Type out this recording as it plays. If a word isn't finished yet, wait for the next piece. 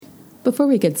Before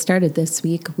we get started this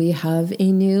week, we have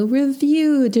a new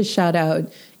review to shout out.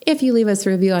 If you leave us a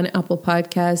review on Apple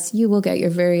Podcasts, you will get your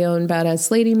very own Badass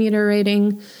Lady Meter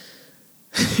rating.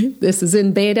 This is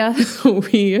in beta.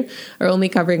 We are only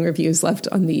covering reviews left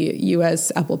on the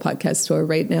US Apple Podcast Store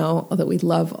right now, although we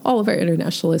love all of our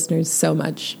international listeners so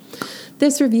much.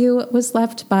 This review was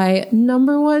left by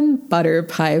 #1 Butter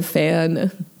Pie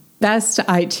fan. Best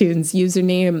iTunes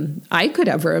username I could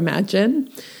ever imagine.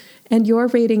 And your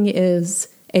rating is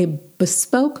a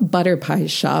bespoke butter pie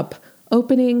shop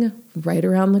opening right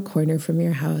around the corner from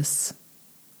your house.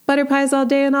 Butter pies all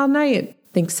day and all night.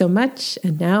 Thanks so much.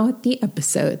 And now the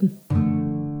episode.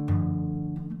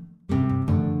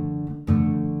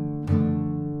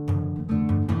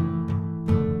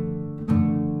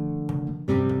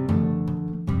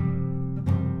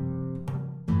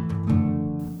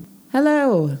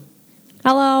 Hello.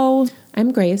 Hello.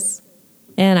 I'm Grace.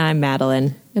 And I'm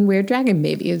Madeline. And we're Dragon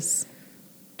Babies.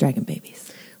 Dragon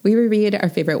Babies. We reread our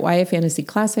favorite YA fantasy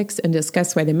classics and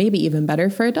discuss why they may be even better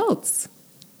for adults.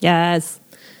 Yes.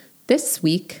 This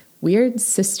week, Wyrd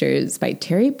Sisters by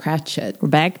Terry Pratchett. We're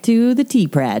back to the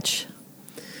T-Pratch.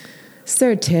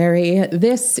 So, Terry,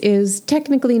 this is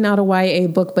technically not a YA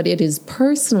book, but it is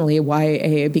personally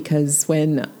YA because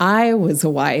when I was a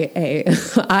YA,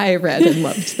 I read and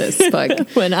loved this book.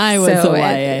 When I was a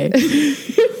YA.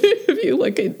 If you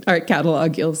look at our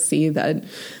catalog, you'll see that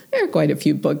there are quite a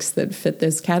few books that fit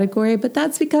this category, but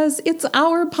that's because it's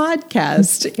our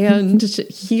podcast. And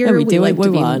here we like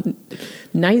to be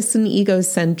nice and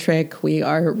egocentric. We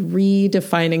are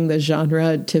redefining the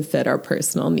genre to fit our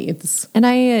personal needs. And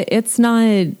it's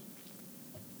not...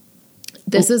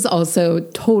 This is also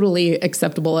totally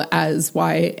acceptable as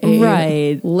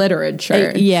YA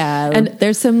literature. Yeah. And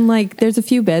there's a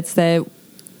few bits that...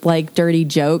 like dirty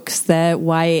jokes that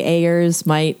YAers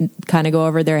might kind of go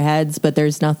over their heads, but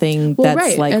there's nothing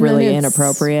that's really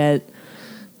inappropriate.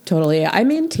 Totally. I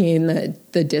maintain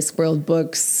that the Discworld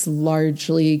books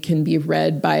largely can be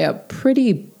read by a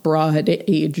pretty broad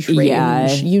age range.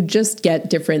 Yeah. You just get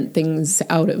different things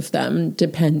out of them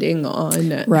depending on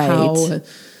how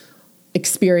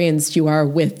experienced you are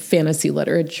with fantasy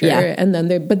literature. Yeah. And then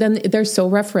they're so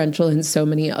referential in so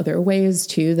many other ways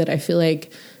too that I feel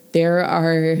like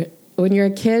when you're a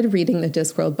kid reading the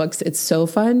Discworld books, it's so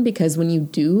fun because when you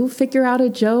do figure out a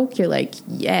joke, you're like,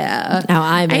 yeah, now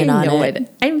I know it.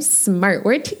 I'm smart.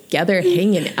 We're together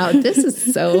hanging out. This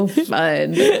is so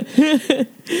fun.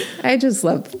 I just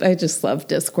love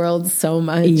Discworld so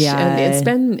much. Yeah.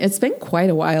 And it's been quite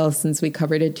a while since we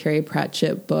covered a Terry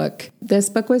Pratchett book. This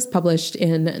book was published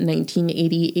in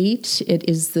 1988. It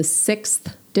is the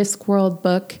 6th Discworld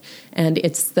book, and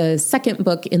it's the second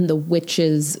book in the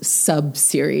Witches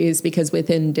sub-series, because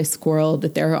within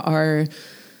Discworld there are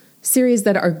series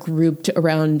that are grouped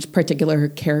around particular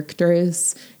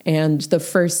characters, and the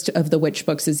first of the witch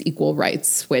books is Equal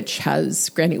Rights, which has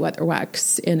Granny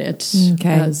Weatherwax in it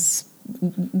as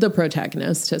the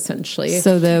protagonist, essentially.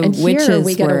 So and witches here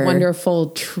we get a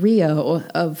wonderful trio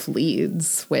of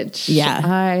leads, which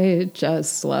I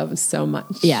just love so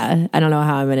much. Yeah, I don't know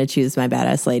how I'm going to choose my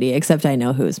badass lady, except I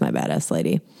know who's my badass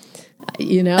lady.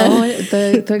 You know,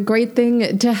 the great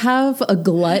thing to have a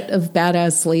glut of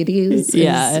badass ladies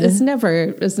is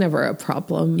never a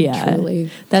problem. Yeah,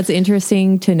 truly. That's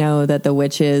interesting to know that the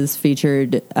witches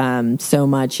featured so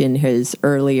much in his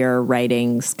earlier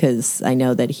writings, because I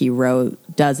know that he wrote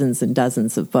dozens and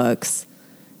dozens of books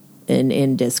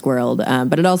in Discworld.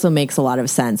 But it also makes a lot of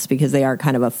sense because they are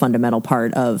kind of a fundamental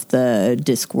part of the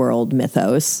Discworld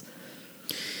mythos.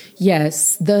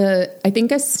 Yes, I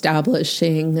think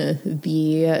establishing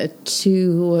the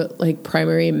two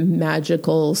primary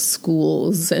magical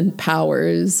schools and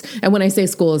powers, and when I say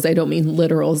schools, I don't mean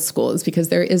literal schools, because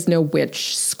there is no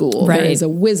witch school. Right. There is a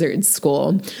wizard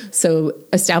school. So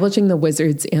establishing the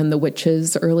wizards and the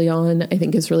witches early on, I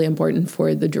think, is really important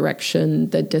for the direction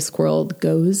that Discworld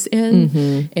goes in.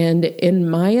 Mm-hmm. And in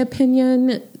my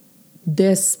opinion,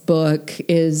 this book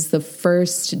is the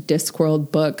first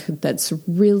Discworld book that's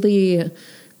really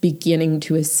beginning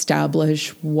to establish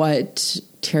what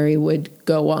Terry would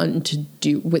go on to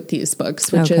do with these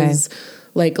books, which is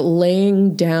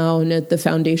laying down the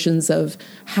foundations of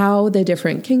how the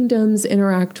different kingdoms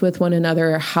interact with one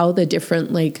another, how the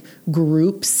different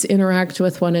groups interact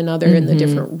with one another and the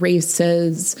different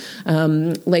races,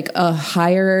 a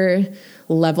higher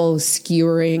level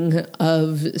skewering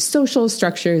of social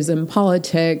structures and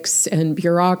politics and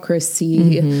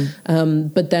bureaucracy.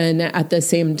 But then at the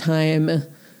same time,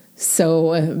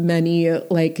 so many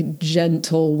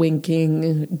gentle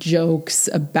winking jokes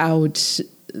about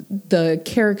the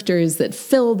characters that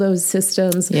fill those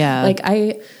systems. Yeah.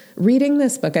 reading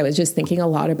this book, I was just thinking a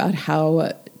lot about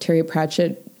how Terry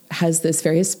Pratchett has this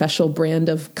very special brand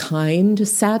of kind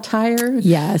satire.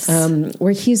 Yes.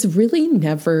 Where he's really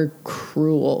never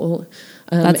cruel.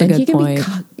 That's a good point.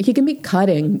 He can be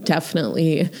cutting,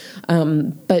 definitely.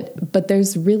 But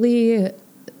there's really,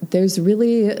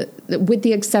 with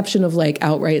the exception of like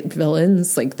outright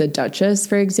villains, like the Duchess,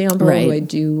 for example, right. who I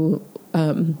do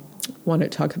want to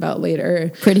talk about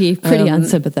later. Pretty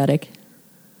unsympathetic.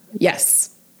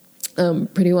 Yes.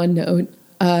 Pretty one note.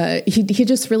 He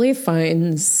just really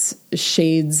finds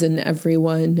shades in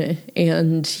everyone,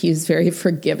 and he's very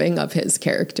forgiving of his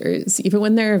characters, even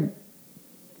when they're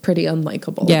pretty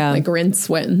unlikable. Yeah. Like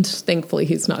Rincewind. Thankfully,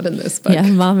 he's not in this book. Yeah,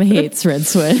 Mom hates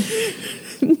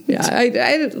Rincewind. Yeah,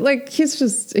 I like,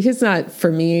 he's not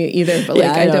for me either, but like,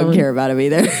 yeah, I don't care about him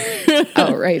either.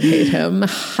 Outright hate him.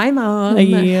 Hi, Mom.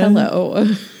 Yeah. Hello.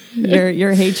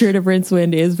 Your hatred of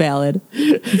Rincewind is valid.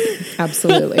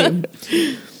 Absolutely.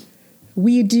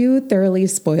 We do thoroughly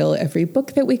spoil every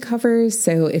book that we cover,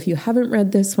 so if you haven't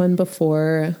read this one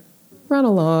before, run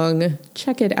along,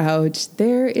 check it out.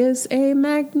 There is a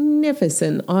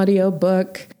magnificent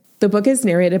audiobook. The book is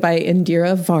narrated by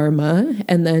Indira Varma,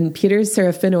 and then Peter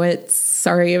Serafinowicz,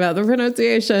 sorry about the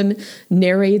pronunciation,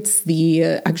 narrates the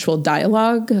actual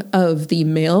dialogue of the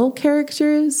male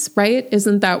characters, right?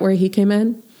 Isn't that where he came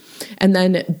in? And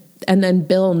then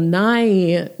Bill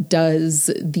Nye does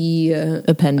the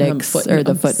appendix or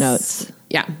the footnotes.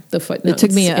 Yeah, the footnotes. It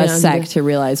took me a sec to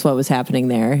realize what was happening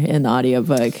there in the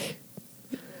audiobook.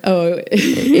 Oh,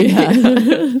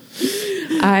 yeah.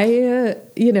 I,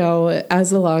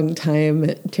 as a long time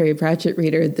Terry Pratchett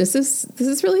reader, this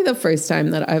is really the first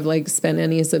time that I've like spent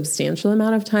any substantial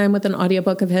amount of time with an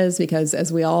audiobook of his, because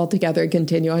as we all together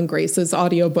continue on Grace's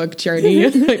audiobook journey,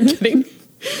 I'm getting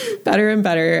better and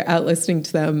better at listening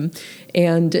to them.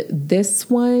 And this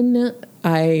one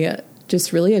I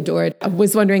just really adored. I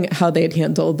was wondering how they'd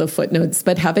handle the footnotes,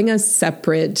 but having a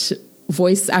separate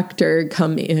voice actor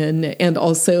come in, and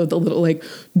also the little like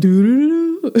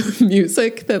doo-doo-doo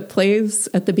music that plays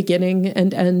at the beginning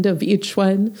and end of each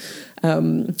one,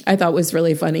 I thought was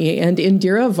really funny. And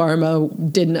Indira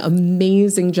Varma did an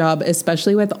amazing job,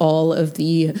 especially with all of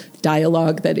the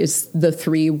dialogue that is the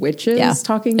three witches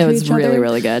talking to each other. It was really,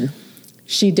 really good.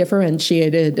 She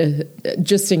differentiated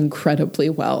just incredibly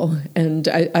well. And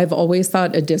I've always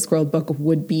thought a Discworld book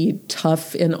would be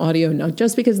tough in audio, not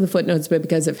just because of the footnotes, but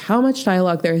because of how much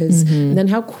dialogue there is, and then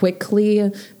how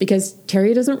quickly, because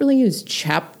Terry doesn't really use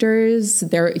chapters.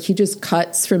 He just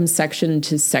cuts from section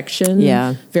to section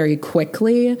very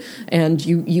quickly. And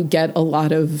you get a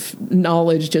lot of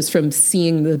knowledge just from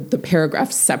seeing the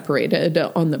paragraphs separated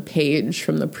on the page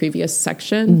from the previous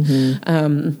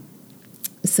section.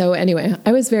 So anyway,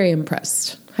 I was very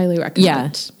impressed. Highly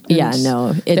recommend. It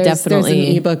definitely. There's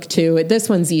an ebook too. This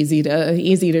one's easy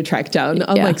to track down,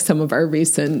 unlike some of our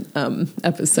recent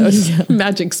episodes.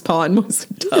 Magic Spawn was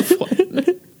a tough one.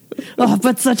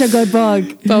 But such a good book.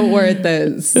 But worth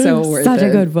it. So worth it. Such a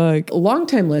good book.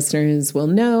 Longtime listeners will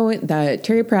know that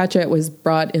Terry Pratchett was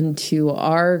brought into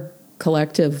our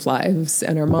collective lives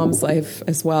and our mom's life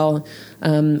as well.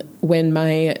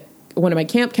 When one of my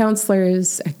camp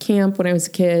counselors at camp when I was a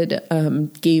kid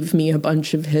gave me a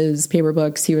bunch of his paper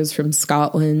books. He was from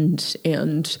Scotland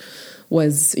and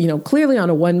was, clearly on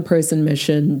a one-person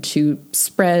mission to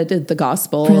spread the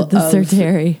gospel of Sir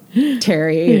Terry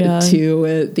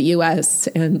to the U.S.,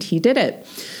 and he did it.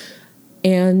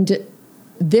 And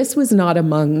this was not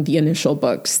among the initial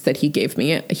books that he gave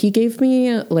me. He gave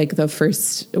me like maybe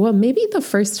the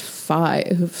first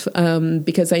 5,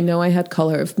 because I know I had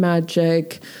Color of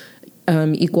Magic,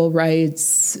 Equal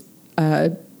Rights,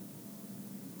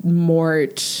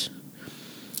 Mort.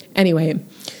 Anyway,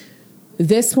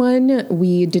 this one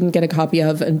we didn't get a copy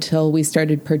of until we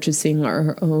started purchasing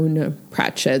our own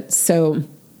Pratchett. So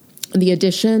the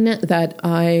edition that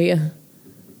I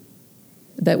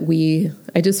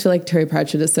just feel like Terry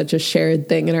Pratchett is such a shared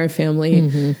thing in our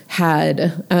family,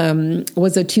 had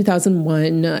was a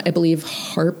 2001, I believe,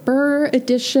 Harper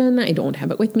edition. I don't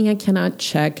have it with me. I cannot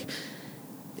check.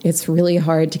 It's really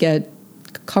hard to get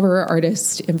cover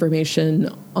artist information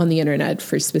on the internet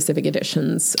for specific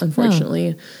editions,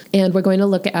 unfortunately. And we're going to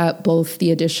look at both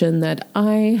the edition that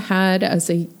I had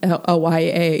as a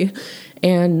YA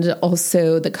and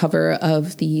also the cover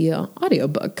of the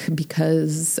audiobook,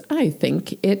 because I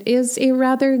think it is a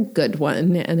rather good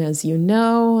one. And as you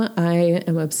know, I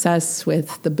am obsessed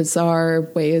with the bizarre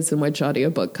ways in which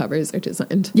audiobook covers are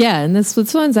designed. Yeah, and this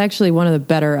one's actually one of the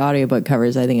better audiobook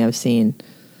covers I think I've seen.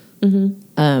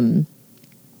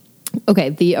 Okay,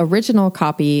 the original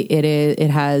copy, it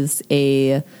has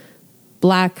a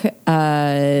black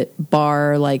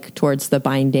bar like towards the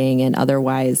binding, and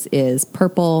otherwise is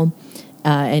purple.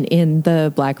 And in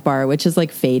the black bar, which is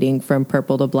like fading from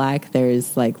purple to black,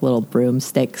 there's like little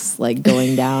broomsticks like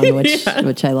going down,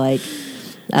 which I like.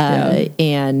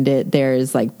 And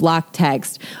there's like block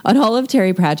text on all of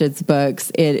Terry Pratchett's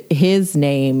books. His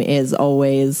name is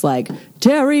always like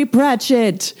Terry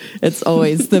Pratchett. It's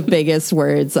always the biggest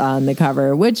words on the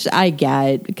cover, which I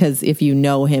get, because if you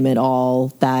know him at all,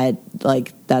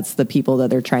 that's the people that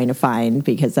they're trying to find,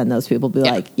 because then those people be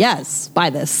like, yes, buy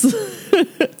this.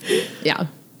 Yeah.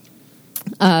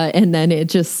 And then it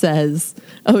just says,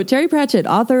 oh, Terry Pratchett,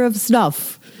 author of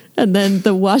Snuff. And then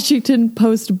the Washington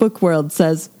Post Book World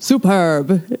says,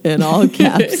 superb, in all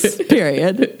caps,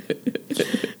 period.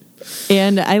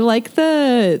 And I like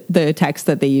the text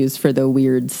that they use for the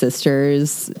Wyrd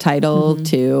Sisters title,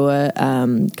 too,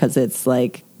 because it's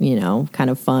like, kind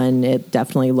of fun. It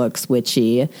definitely looks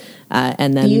witchy.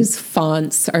 And then these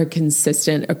fonts are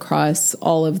consistent across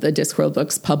all of the Discworld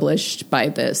books published by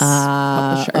this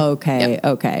publisher.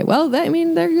 Okay. Well,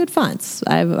 they're good fonts.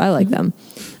 I like them.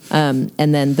 And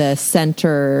then the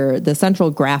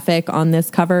central graphic on this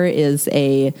cover is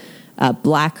a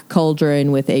black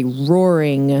cauldron with a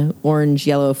roaring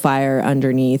orange-yellow fire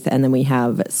underneath. And then we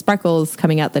have sparkles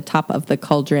coming out the top of the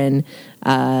cauldron,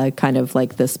 kind of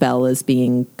like the spell is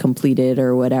being completed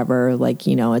or whatever. Like,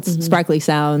 it's sparkly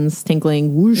sounds,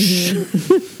 tinkling, whoosh.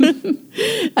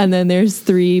 And then there's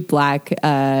 3 black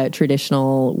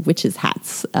traditional witches'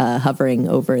 hats hovering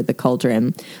over the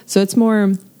cauldron. So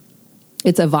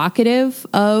it's evocative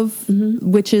of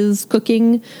witches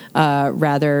cooking,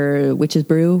 witches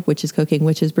cooking,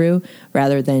 witches brew,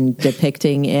 rather than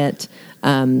depicting it.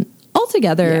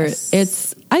 Altogether,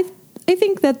 yes. I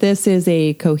think that this is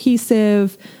a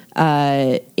cohesive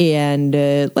and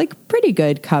pretty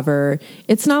good cover.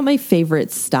 It's not my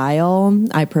favorite style.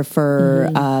 I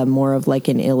prefer more of like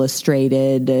an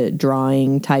illustrated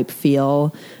drawing type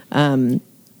feel.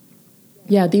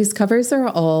 Yeah, these covers are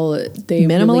all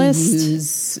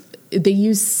minimalist. They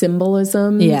use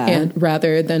symbolism, and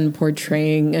rather than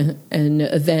portraying an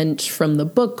event from the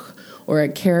book or a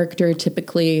character.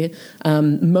 Typically,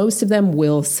 most of them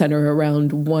will center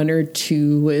around 1 or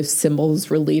 2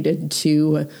 symbols related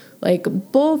to like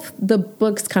both the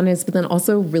book's contents, but then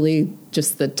also really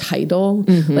just the title.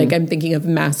 Like I'm thinking of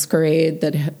Masquerade,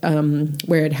 that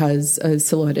where it has a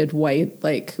silhouetted white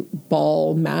like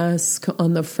ball mask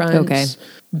on the front. Okay.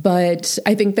 But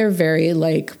I think they're very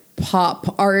like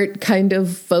pop art kind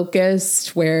of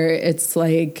focused, where it's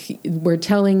like we're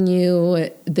telling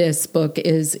you this book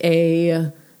is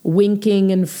a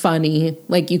winking and funny.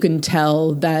 Like you can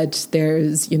tell that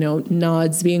there's,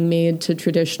 nods being made to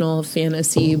traditional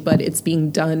fantasy, but it's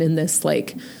being done in this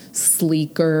like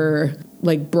sleeker,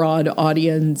 like broad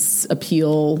audience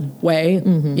appeal way.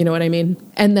 You know what I mean?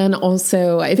 And then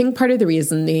also, I think part of the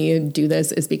reason they do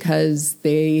this is because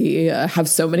they have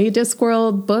so many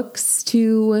Discworld books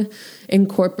to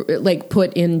incorporate, like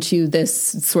put into this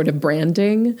sort of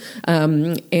branding.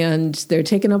 And they're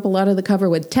taking up a lot of the cover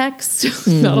with text,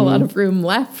 not a lot of room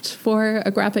left for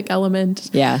a graphic element.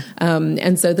 Yeah.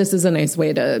 And so this is a nice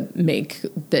way to make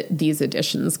these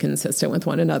editions consistent with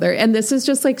one another. And this is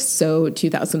just like so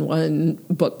 2001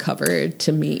 book cover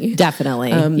to me.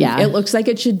 Definitely. Yeah. It looks like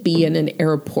it should be in an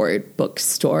airport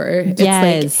bookstore.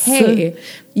 Yes. It's like, hey,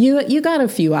 you got a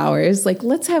few hours. Like,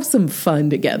 let's have some fun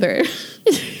together.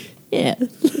 Yeah.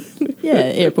 Yeah,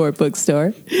 airport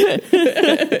bookstore.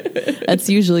 That's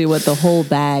usually what the whole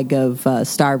bag of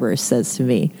Starburst says to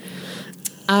me.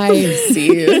 I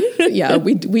see. Yeah,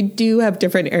 we do have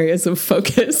different areas of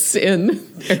focus in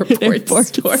airport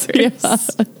stores. Yeah.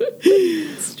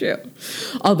 It's true.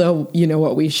 Although, you know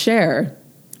what we share?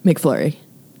 McFlurry.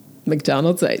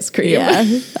 McDonald's ice cream. Yeah,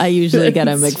 I usually get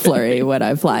a McFlurry when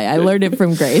I fly. I learned it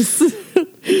from Grace.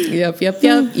 Yep.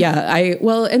 Yeah,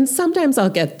 and sometimes I'll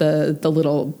get the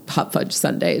little hot fudge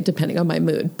sundae, depending on my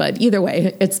mood. But either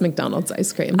way, it's McDonald's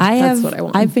ice cream. That's what I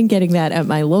want. I've been getting that at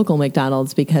my local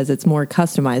McDonald's because it's more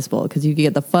customizable, because you can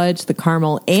get the fudge, the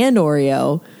caramel, and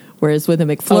Oreo. Whereas with a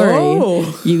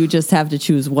McFlurry, you just have to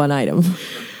choose one item.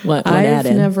 I've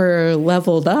never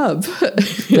leveled up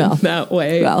that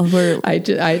way. Well,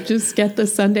 I just get the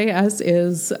sundae as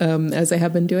is, as I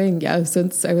have been doing,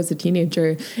 since I was a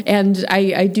teenager. And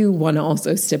I do want to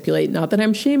also stipulate, not that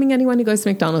I'm shaming anyone who goes to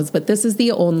McDonald's, but this is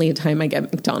the only time I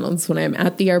get McDonald's, when I'm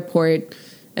at the airport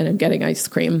and I'm getting ice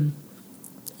cream.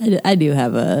 I do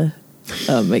have a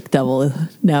McDouble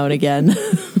now and again.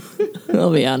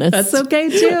 I'll be honest. That's okay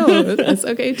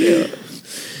too.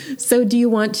 So do you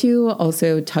want to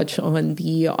also touch on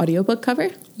the audiobook cover?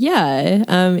 Yeah.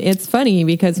 It's funny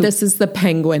because this is the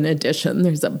Penguin edition.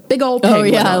 There's a big old penguin. Oh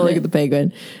yeah, look at the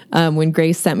penguin. When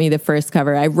Grace sent me the first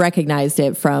cover, I recognized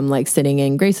it from like sitting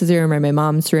in Grace's room or my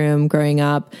mom's room growing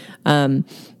up.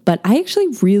 But I actually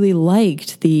really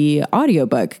liked the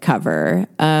audiobook cover,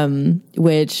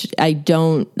 which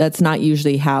that's not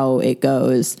usually how it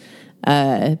goes.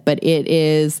 But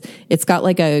it's got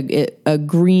like a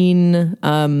green,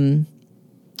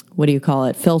 what do you call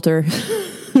it? Filter.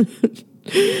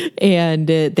 And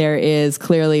there is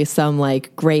clearly some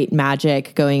like great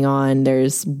magic going on.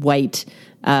 There's white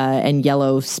and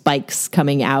yellow spikes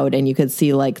coming out, and you could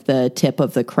see like the tip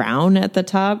of the crown at the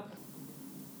top.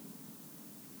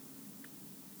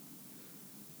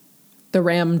 The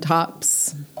ram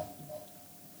tops.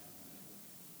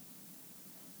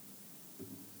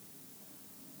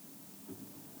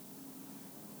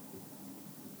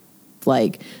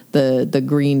 Like the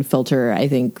green filter, I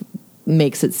think,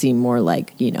 makes it seem more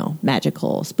like,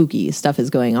 magical, spooky stuff is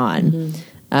going on.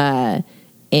 Mm-hmm.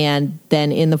 And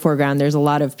then in the foreground, there's a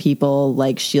lot of people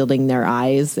like shielding their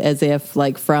eyes as if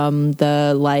like from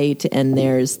the light. And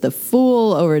there's the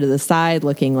fool over to the side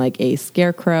looking like a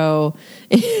scarecrow.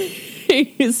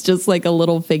 He's just like a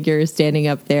little figure standing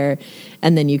up there.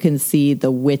 And then you can see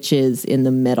the witches in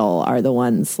the middle are the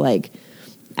ones like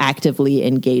actively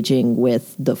engaging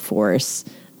with the force.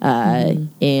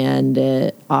 And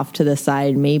off to the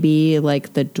side, maybe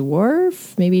like the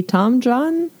dwarf, maybe Tom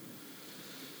John.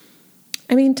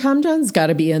 I mean, Tom John's got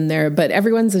to be in there, but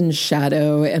everyone's in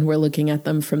shadow and we're looking at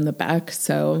them from the back,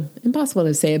 so impossible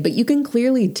to say. But you can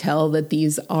clearly tell that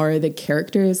these are the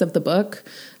characters of the book,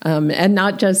 and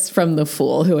not just from the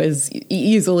Fool, who is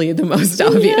easily the most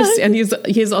obvious. Yeah. And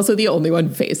he's also the only one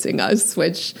facing us,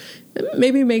 which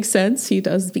maybe makes sense. He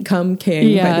does become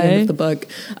king by the end of the book.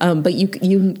 But you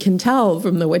can tell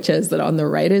from the witches that on the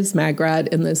right is Magrat,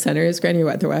 in the center is Granny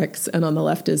Weatherwax, and on the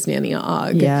left is Nanny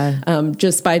Ogg. Yeah.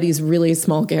 Just by these really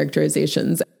small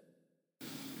characterizations.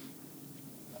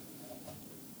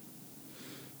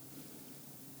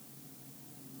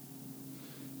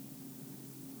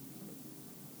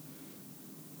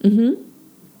 Mm-hmm.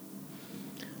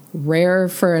 Rare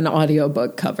for an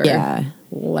audiobook cover. Yeah.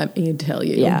 Let me tell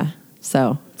you. Yeah.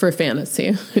 So for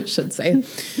fantasy, I should say.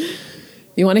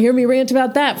 You want to hear me rant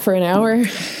about that for an hour?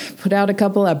 Put out a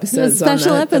couple episodes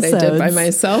special on that episodes I did by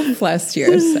myself last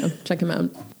year. So check them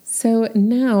out. So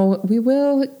now we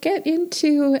will get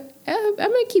into, I'm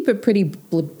going to keep it pretty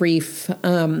brief.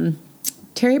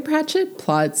 Terry Pratchett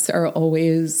plots are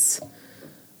always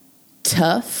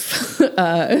tough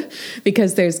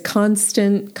because there's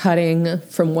constant cutting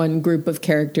from one group of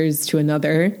characters to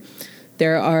another.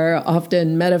 There are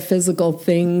often metaphysical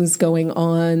things going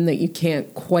on that you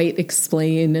can't quite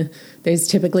explain. There's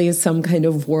typically some kind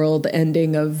of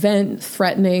world-ending event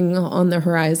threatening on the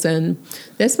horizon.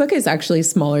 This book is actually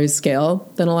smaller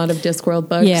scale than a lot of Discworld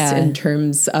books in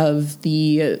terms of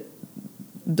the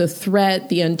threat,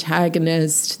 the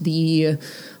antagonist, the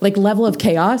level of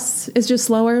chaos is just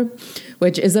slower,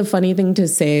 which is a funny thing to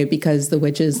say because the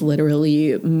witches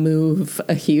literally move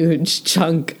a huge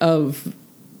chunk of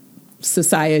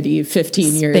society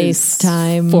 15 years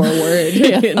space-time forward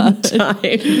in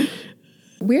time.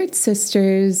 Wyrd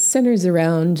Sisters centers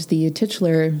around the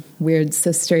titular Wyrd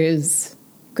sisters,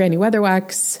 Granny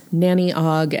Weatherwax, Nanny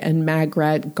Ogg, and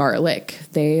Magrat Garlick.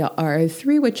 They are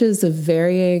three witches of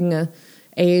varying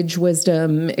age,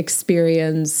 wisdom,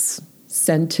 experience,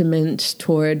 sentiment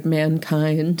toward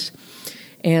mankind.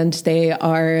 And they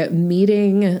are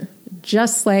meeting,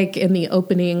 just like in the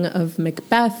opening of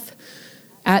Macbeth,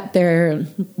 at their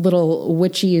little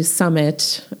witchy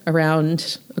summit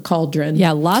around a cauldron.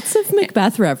 Yeah, lots of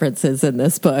Macbeth references in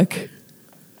this book.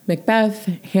 Macbeth,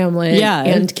 Hamlet,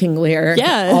 and King Lear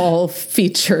all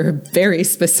feature very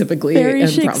specifically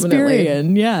and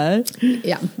prominently.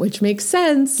 Yeah, which makes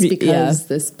sense because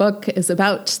this book is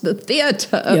about the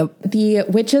theater. Yep. The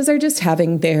witches are just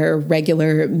having their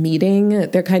regular meeting.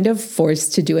 They're kind of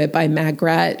forced to do it by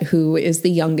Magrat, who is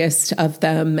the youngest of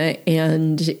them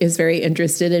and is very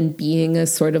interested in being a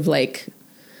sort of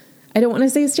I don't want to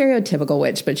say stereotypical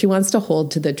witch, but she wants to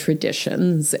hold to the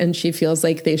traditions, and she feels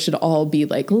like they should all be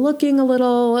looking a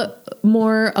little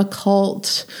more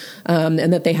occult,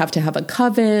 and that they have to have a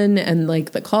coven, and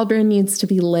the cauldron needs to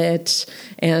be lit,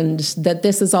 and that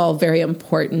this is all very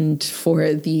important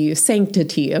for the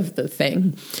sanctity of the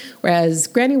thing. Whereas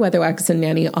Granny Weatherwax and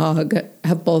Nanny Ogg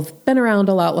have both been around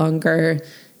a lot longer.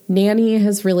 Nanny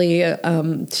has really,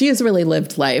 she has really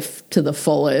lived life to the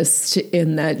fullest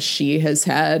in that she has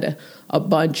had a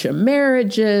bunch of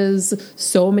marriages,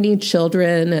 so many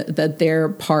children that they're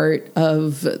part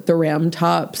of the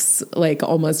Ramtops. Like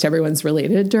almost everyone's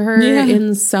related to her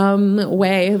in some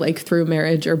way, like through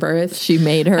marriage or birth. She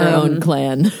made her own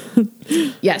clan.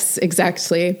 Yes,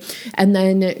 exactly. And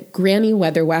then Granny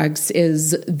Weatherwax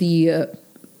is the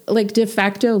like de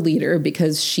facto leader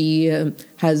because she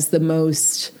has the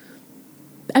most,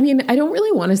 I mean, I don't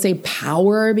really want to say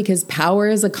power because power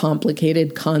is a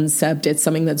complicated concept. It's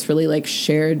something that's really like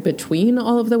shared between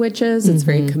all of the witches. It's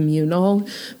very communal,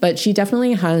 but she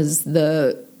definitely has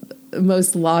the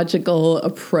most logical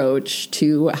approach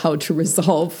to how to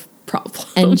resolve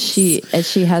problems. And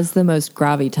she has the most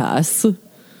gravitas.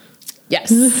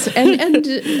 Yes. And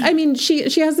I mean,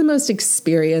 she has the most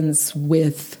experience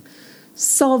with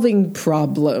solving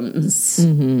problems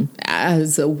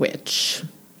as a witch.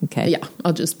 Okay. Yeah,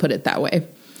 I'll just put it that way.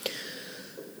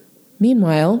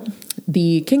 Meanwhile,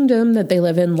 the kingdom that they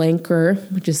live in,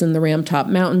 Lancre, which is in the Ramtop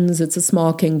Mountains, it's a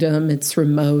small kingdom. It's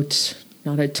remote.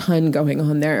 Not a ton going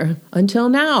on there until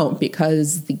now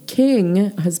because the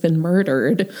king has been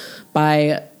murdered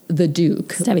by the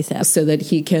Duke. Stabby stab. So that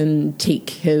he can take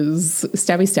his...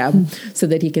 Stabby stab. So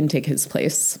that he can take his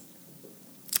place.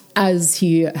 As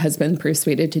he has been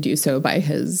persuaded to do so by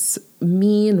his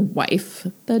mean wife,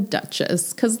 the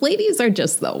Duchess. Because ladies are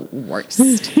just the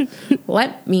worst.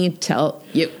 Let me tell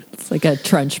you. It's like a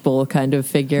Trunchbull kind of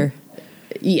figure.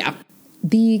 Yeah.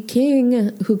 The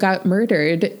king who got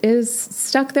murdered is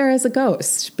stuck there as a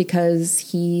ghost because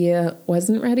he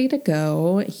wasn't ready to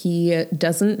go. He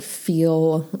doesn't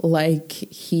feel like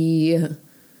he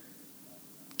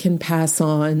can pass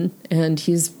on. And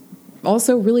he's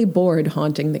also really bored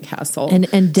haunting the castle.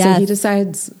 And Death, so he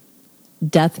decides...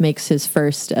 Death makes his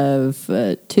first of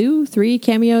 2-3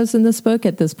 cameos in this book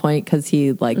at this point because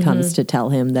he like comes to tell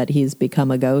him that he's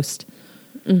become a ghost.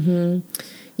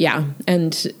 Yeah,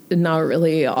 and not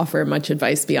really offer much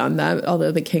advice beyond that,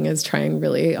 although the king is trying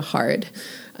really hard.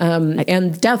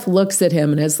 And Death looks at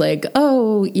him and is like,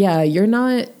 oh, yeah, you're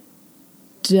not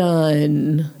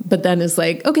done. But then is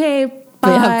like, okay,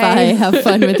 bye. Yeah, bye. Have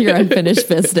fun with your unfinished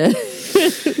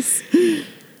business.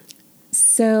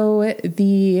 So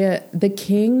the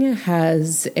king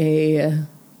has a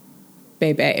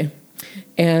bebe,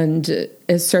 and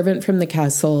a servant from the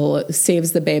castle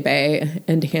saves the bebe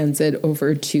and hands it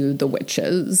over to the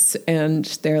witches. And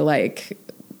they're like,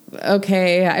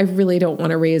 okay, I really don't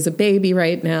want to raise a baby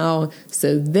right now.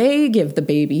 So they give the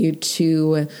baby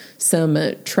to some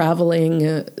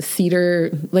traveling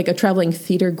theater, like a traveling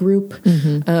theater group.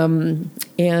 And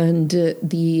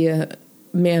the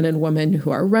man and woman who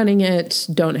are running it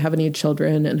don't have any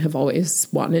children and have always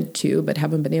wanted to, but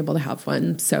haven't been able to have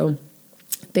one. So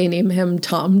they name him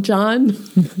Tom John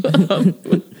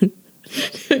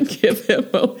and give him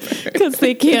over. Because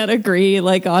they can't agree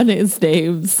like on his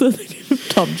name. So they name him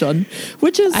Tom John,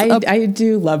 which is... I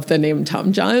do love the name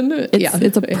Tom John.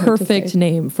 It's a perfect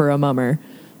name for a mummer.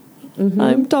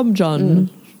 I'm Tom John.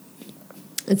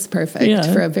 It's perfect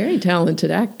for a very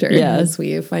talented actor, as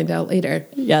we find out later.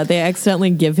 Yeah, they accidentally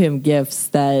give him gifts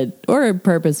that, or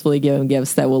purposefully give him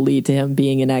gifts that will lead to him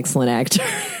being an excellent actor.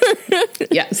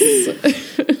 Yes.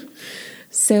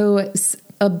 So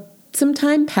some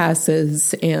time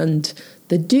passes, and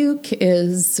the Duke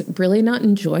is really not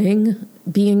enjoying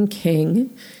being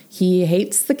king. He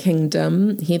hates the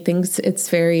kingdom. He thinks it's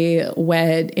very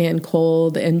wet and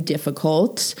cold and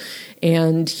difficult.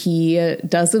 And he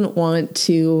doesn't want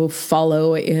to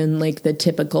follow in like the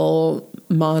typical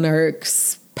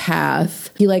monarch's path.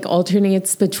 He like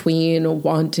alternates between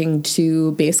wanting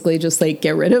to basically just like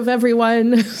get rid of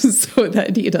everyone so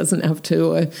that he doesn't have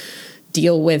to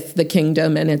deal with the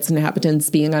kingdom and its inhabitants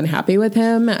being unhappy with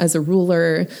him as a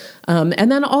ruler.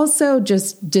 And then also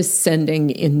just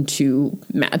descending into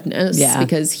madness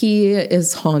because he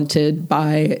is haunted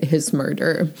by his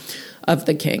murder of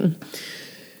the king.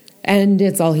 And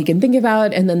it's all he can think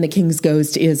about. And then the king's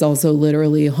ghost is also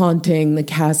literally haunting the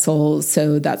castle.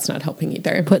 So that's not helping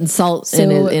either. Putting salt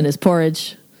in his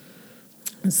porridge.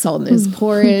 Salt in his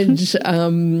porridge,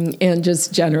 and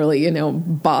just generally,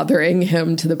 bothering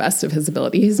him to the best of his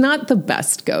ability. He's not the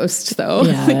best ghost, though.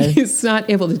 Yeah. He's not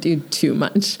able to do too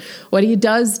much. What he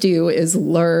does do is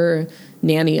lure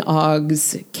Nanny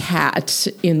Ogg's cat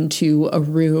into a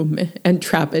room and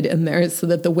trap it in there so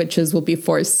that the witches will be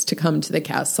forced to come to the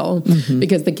castle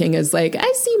because the king is like,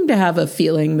 I seem to have a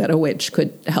feeling that a witch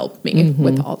could help me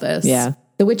with all this. Yeah.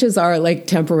 the witches are like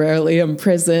temporarily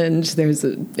imprisoned. There's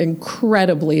an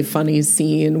incredibly funny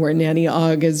scene where Nanny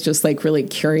Ogg is just like really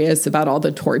curious about all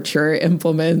the torture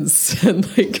implements and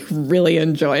like really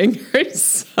enjoying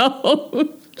herself.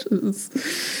 Which is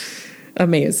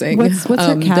amazing. What's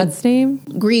her cat's name?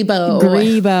 Grebo.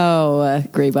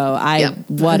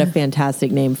 What a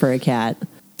fantastic name for a cat.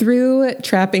 Through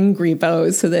trapping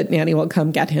Grebo so that Nanny will come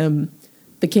get him,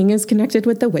 the king is connected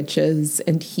with the witches,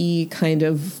 and he kind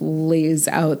of lays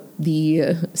out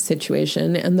the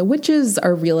situation. And the witches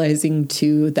are realizing,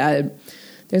 too, that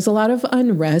there's a lot of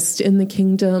unrest in the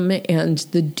kingdom, and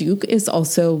the Duke is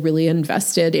also really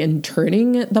invested in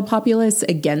turning the populace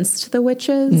against the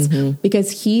witches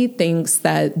because he thinks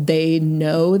that they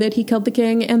know that he killed the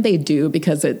king, and they do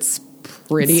because it's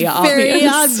pretty obvious. Very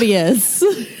obvious.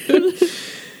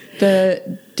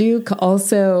 The Duke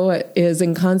also is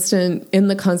in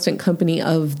the constant company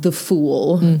of the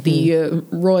fool, the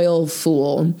royal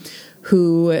fool,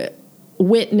 who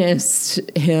witnessed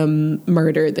him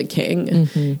murder the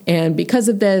king. And because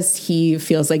of this, he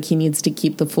feels like he needs to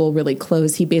keep the fool really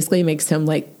close. He basically makes him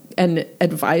like an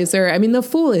advisor. I mean, the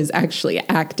fool is actually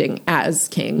acting as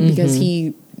king because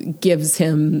he gives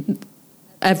him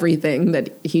everything that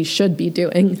he should be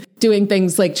doing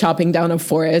things like chopping down a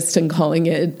forest and calling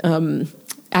it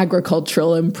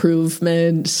agricultural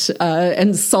improvement,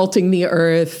 and salting the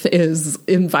earth is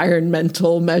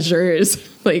environmental measures.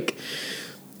 Like,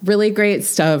 really great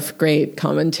stuff, great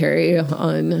commentary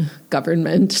on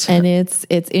government. And it's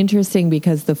interesting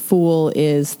because the Fool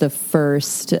is the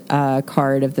first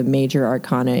card of the major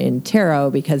arcana in tarot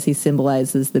because he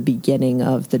symbolizes the beginning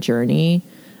of the journey.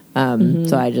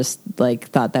 So I just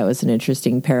thought that was an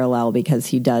interesting parallel because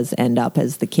he does end up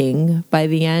as the king by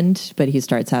the end, but he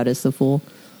starts out as the fool.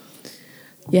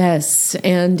 Yes,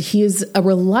 and he's a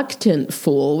reluctant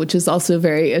fool, which is also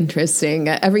very interesting.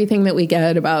 Everything that we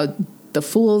get about the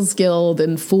Fool's Guild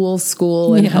and Fool's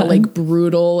School and how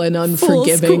brutal and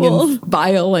unforgiving and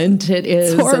violent it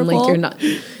is, and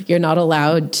you're not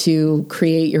allowed to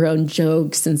create your own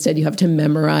jokes. Instead, you have to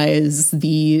memorize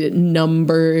the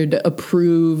numbered,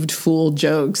 approved fool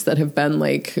jokes that have been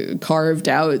carved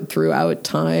out throughout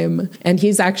time. And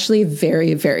he's actually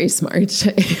very, very smart,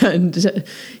 and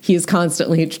he's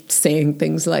constantly saying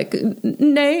things like,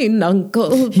 "Nay,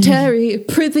 nuncle, tarry,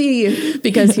 prithee,"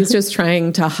 because he's just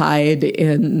trying to hide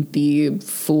in the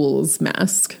fool's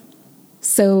mask.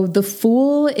 So the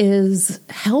fool is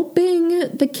helping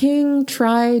the king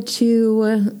try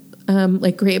to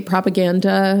create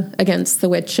propaganda against the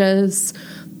witches,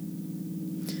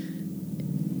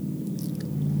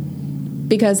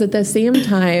 because at the same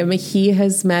time he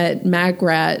has met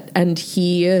Magrat and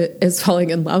he is falling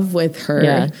in love with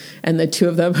her, and the two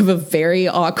of them have a very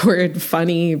awkward,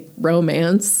 funny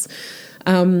romance.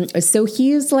 So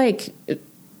he's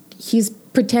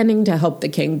pretending to help the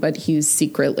king, but he's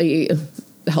secretly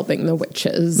helping the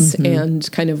witches and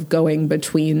kind of going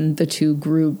between the two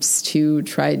groups to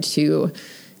try to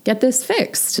get this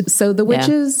fixed. So the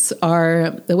witches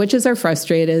are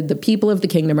frustrated. The people of the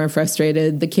kingdom are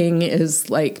frustrated. The king is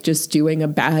just doing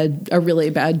a really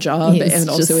bad job, and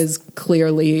also is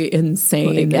clearly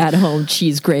insane. At home,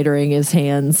 cheese gratering his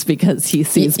hands because he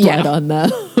sees blood on them.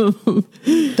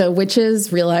 The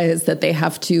witches realize that they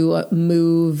have to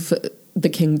move the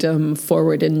kingdom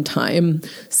forward in time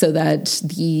so that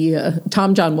the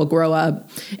Tom John will grow up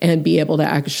and be able to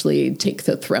actually take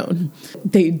the throne.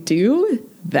 They do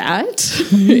that.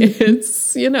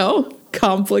 It's,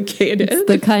 complicated. It's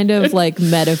the kind of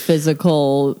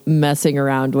metaphysical messing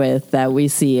around with that we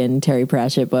see in Terry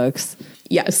Pratchett books.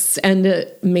 Yes, and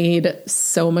made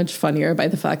so much funnier by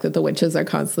the fact that the witches are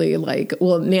constantly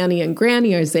Nanny and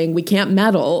Granny are saying, we can't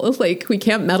meddle. We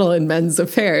can't meddle in men's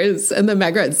affairs. And the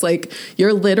Magrat's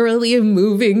you're literally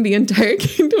moving the entire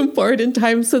kingdom forward in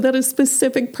time so that a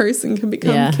specific person can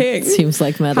become king. Seems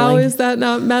like meddling. How is that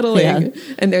not meddling? Yeah.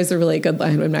 And there's a really good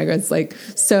line when Magrat's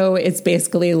so it's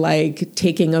basically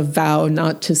taking a vow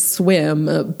not to swim,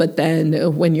 but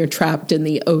then when you're trapped in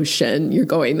the ocean, you're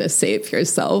going to save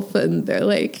yourself. And they're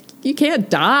you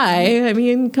can't die. I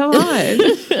mean, come on.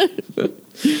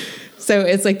 So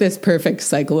it's this perfect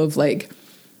cycle of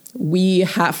we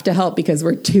have to help because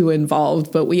we're too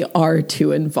involved, but we are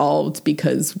too involved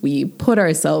because we put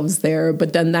ourselves there.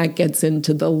 But then that gets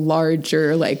into the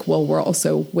larger, we're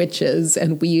also witches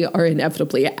and we are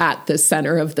inevitably at the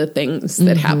center of the things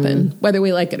that happen, whether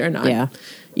we like it or not. Yeah.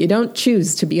 You don't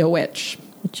choose to be a witch.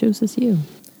 It chooses you.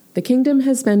 The kingdom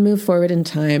has been moved forward in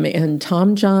time, and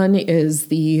Tom John is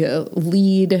the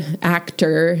lead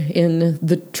actor in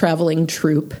the traveling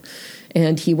troupe,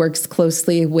 and he works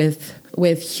closely with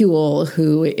Huel,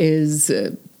 who is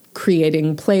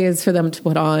creating plays for them to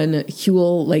put on.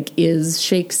 Whewell, like, is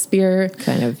Shakespeare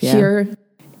kind of, yeah. here.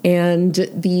 And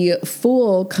the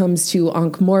Fool comes to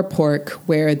Ankh-Morpork,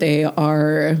 where they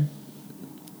are,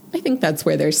 I think that's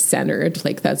where they're centered.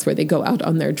 Like, that's where they go out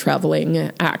on their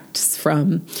traveling acts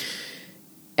from.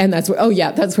 And that's where,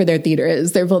 that's where their theater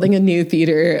is. They're building a new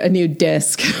theater, a new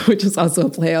disc, which is also a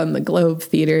play on the Globe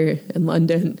Theater in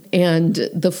London. And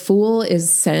the Fool is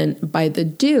sent by the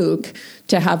Duke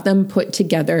to have them put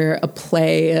together a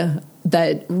play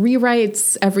that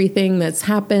rewrites everything that's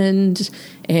happened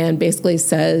and basically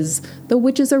says the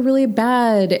witches are really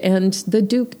bad and the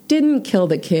Duke didn't kill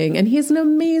the king and he's an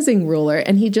amazing ruler.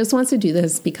 And he just wants to do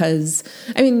this because,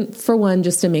 I mean, for one,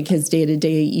 just to make his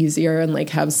day-to-day easier and like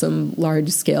have some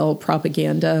large-scale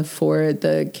propaganda for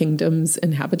the kingdom's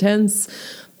inhabitants,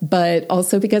 but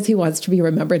also because he wants to be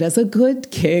remembered as a good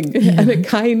king and a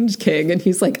kind king. And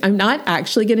he's like, I'm not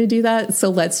actually going to do that, so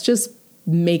let's just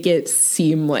make it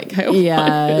seem like I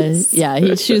was. Yeah,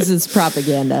 he chooses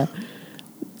propaganda.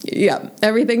 Yeah,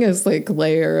 everything is like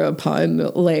layer upon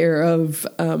layer of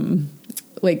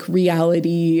like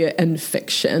reality and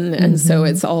fiction. And so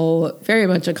it's all very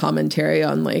much a commentary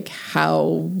on like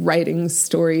how writing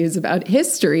stories about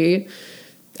history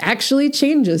actually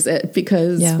changes it,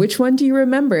 because which one do you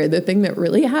remember? The thing that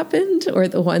really happened or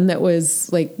the one that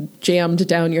was like jammed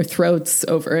down your throats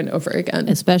over and over again?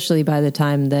 Especially by the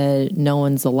time that no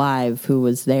one's alive who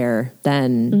was there,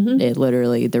 then it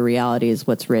literally, the reality is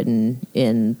what's written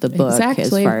in the book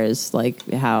as far as like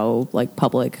how like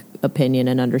public opinion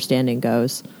and understanding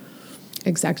goes.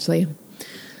 Exactly.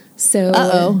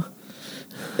 So,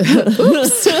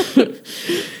 oops.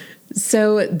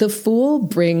 So the Fool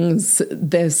brings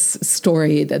this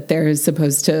story that they're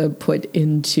supposed to put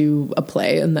into a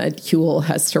play and that Whewell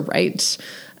has to write.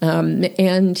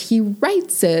 And he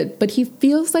writes it, but he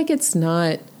feels like it's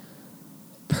not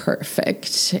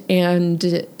perfect.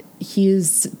 And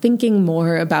he's thinking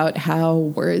more about how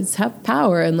words have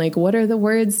power and like, what are the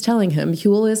words telling him?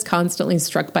 Whewell is constantly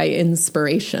struck by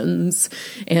inspirations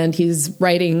and he's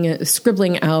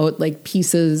scribbling out like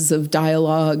pieces of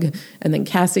dialogue and then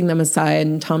casting them aside.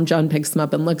 And Tom John picks them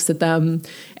up and looks at them.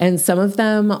 And some of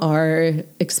them are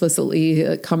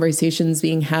explicitly conversations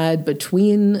being had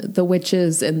between the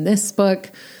witches in this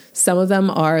book. Some of them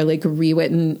are like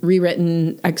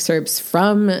rewritten excerpts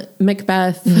from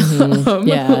Macbeth.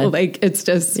 Like it's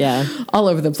just all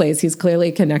over the place. He's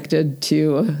clearly connected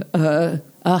to a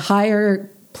higher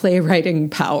playwriting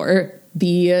power.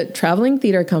 The traveling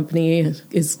theater company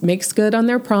makes good on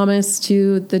their promise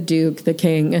to the Duke, the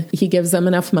king. He gives them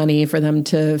enough money for them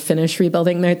to finish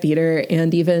rebuilding their theater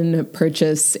and even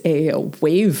purchase a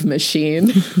wave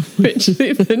machine, which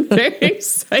they've been very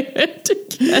excited to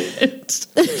get.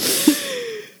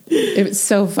 It was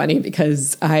so funny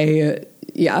because I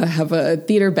have a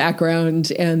theater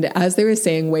background, and as they were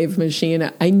saying wave machine,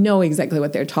 I know exactly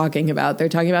what they're talking about. They're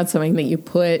talking about something that you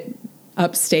put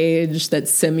upstage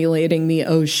that's simulating the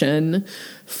ocean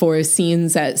for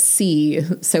scenes at sea.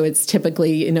 So it's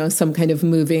typically, some kind of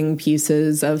moving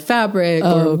pieces of fabric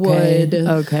or wood.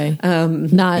 Okay.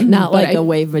 Not like a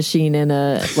wave machine in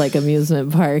a like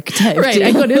amusement park type right. deal.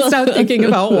 I couldn't stop thinking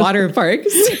about water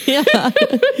parks.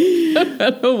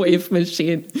 A wave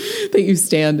machine that you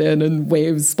stand in and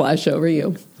waves splash over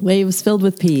you. Waves filled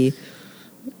with pee.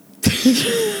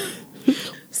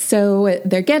 So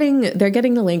they're getting the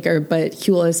linker, but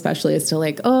Whewell especially is still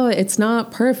like, oh, it's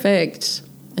not perfect.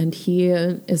 And he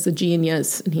is a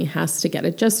genius and he has to get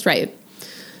it just right.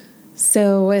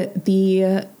 So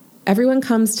everyone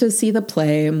comes to see the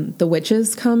play. The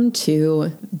witches come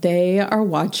too. They are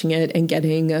watching it and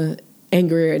getting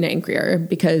angrier and angrier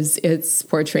because it's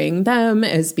portraying them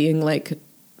as being like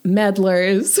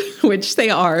meddlers, which they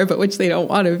are, but which they don't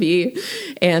want to be,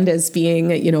 and as being,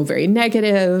 very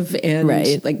negative and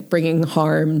like bringing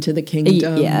harm to the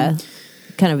kingdom. Yeah,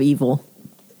 kind of evil.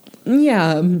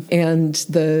 Yeah, and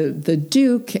the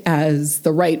Duke as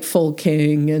the rightful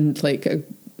king and like a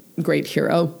great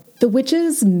hero. The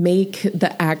witches make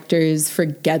the actors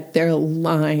forget their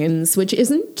lines, which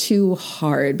isn't too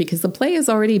hard because the play is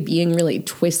already being really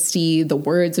twisty. The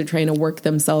words are trying to work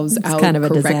themselves out kind of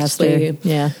correctly. A disaster.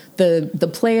 Yeah. The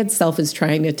play itself is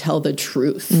trying to tell the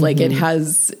truth. Like it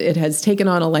has taken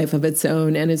on a life of its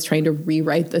own and is trying to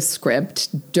rewrite the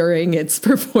script during its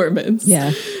performance.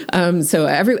 Yeah. So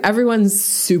everyone's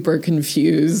super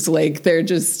confused. Like they're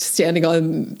just standing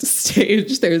on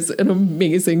stage. There's an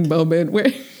amazing moment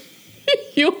where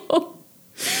Whewell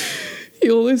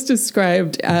is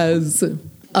described as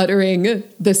uttering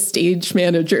the stage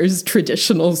manager's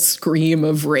traditional scream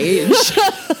of rage.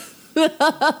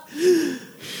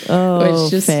 Oh,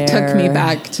 which just took me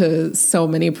back to so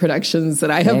many productions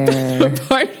that I have been a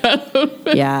part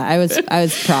of. Yeah, I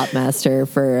was prop master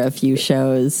for a few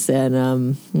shows, and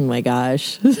oh my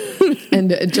gosh.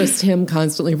 And just him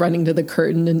constantly running to the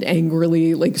curtain and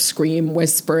angrily like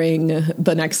whispering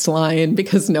the next line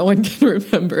because no one can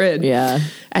remember it. Yeah.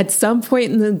 At some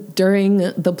point during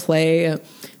the play,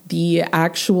 the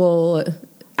actual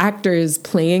actors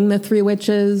playing the three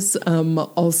witches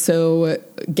also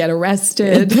get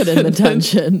arrested and put in the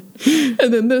dungeon.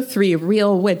 And then the three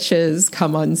real witches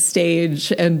come on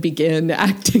stage and begin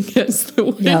acting as the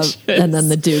witches. Yep. And then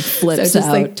the Duke flips out. So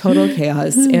just like total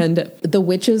chaos. And the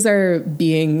witches are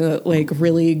being like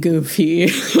really goofy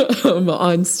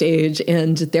on stage.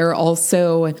 And they're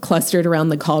also clustered around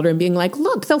the cauldron being like,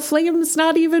 look, the flame's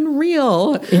not even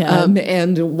real. Yeah.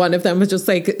 And one of them was just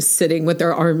like sitting with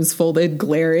their arms folded,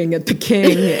 glaring at the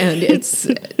king. And it's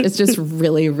just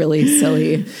really, really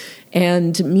silly.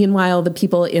 And meanwhile, the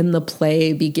people in the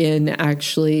play begin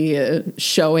actually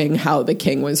showing how the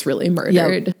king was really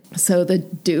murdered. Yep. So the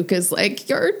Duke is like,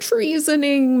 you're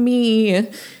treasoning me.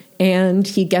 And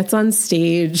he gets on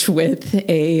stage with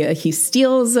he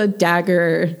steals a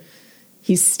dagger.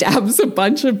 He stabs a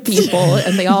bunch of people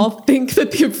and they all think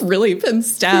that they've really been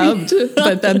stabbed.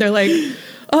 But then they're like,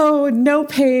 oh, no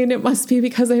pain. It must be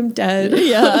because I'm dead.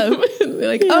 Yeah. They're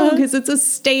like, oh, because it's a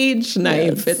stage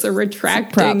knife. It's a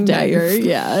retracting knife.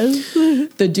 Yeah.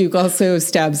 The Duke also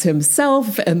stabs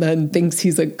himself and then thinks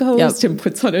he's a ghost and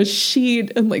puts on a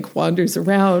sheet and like wanders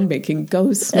around making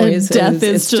ghost noises. And Death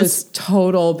is just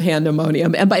total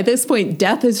pandemonium. And by this point,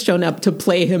 Death has shown up to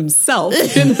play himself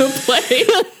in the play.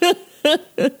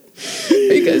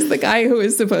 Because the guy who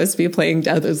is supposed to be playing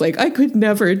Death is like, I could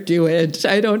never do it.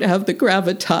 I don't have the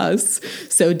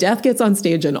gravitas. So Death gets on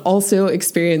stage and also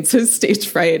experiences stage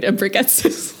fright and forgets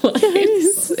his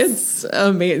lines. It's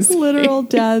amazing. Literal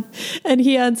death. And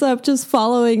he ends up just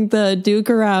following the Duke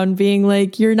around being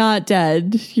like, you're not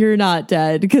dead. You're not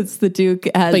dead. Because the Duke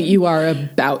has... But you are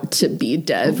about to be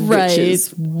dead, right. Which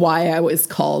is why I was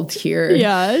called here.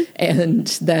 Yeah. And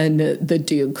then the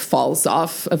Duke falls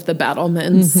off of the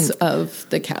battlements of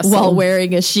the castle. While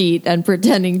wearing a sheet and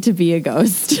pretending to be a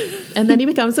ghost. And then he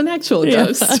becomes an actual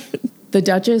ghost. The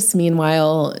Duchess,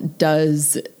 meanwhile,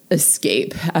 does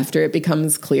escape after it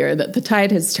becomes clear that the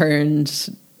tide has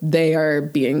turned. They are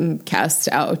being cast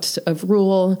out of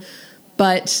rule.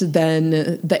 But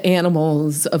then the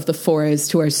animals of the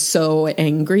forest, who are so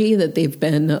angry that they've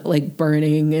been like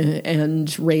burning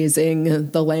and razing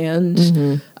the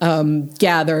land,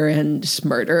 gather and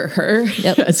murder her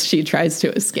as she tries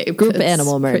to escape. Group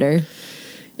animal murder.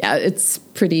 It's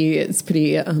pretty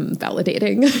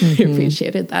validating. I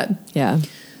appreciated that. Yeah.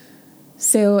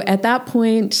 So at that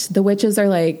point, the witches are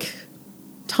like,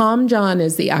 Tom John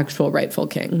is the actual rightful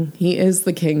king. He is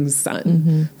the king's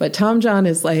son. But Tom John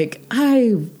is like,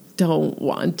 I don't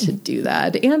want to do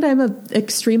that. And I'm an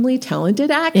extremely talented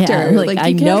actor. Yeah, like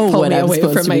I know what I'm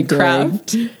supposed from my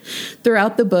craft.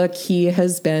 Throughout the book, he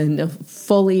has been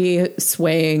fully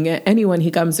swaying anyone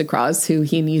he comes across who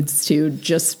he needs to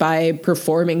just by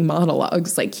performing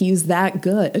monologues. Like he's that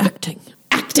good. Acting.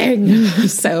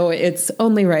 So it's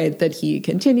only right that he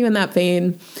continue in that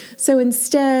vein. So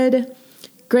instead,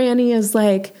 Granny is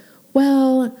like,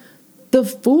 well, the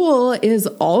fool is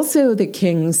also the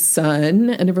king's son.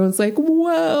 And everyone's like,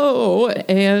 whoa.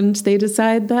 And they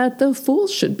decide that the fool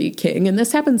should be king. And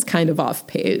this happens kind of off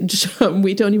page.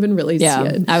 We don't even really see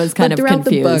it. I was kind of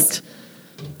confused.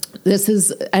 The book, this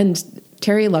is, and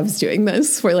Terry loves doing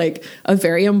this, for like a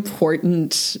very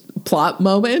important plot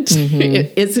moment.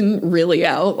 It isn't really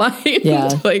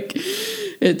outlined. Like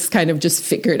it's kind of just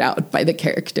figured out by the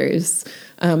characters.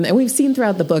 And we've seen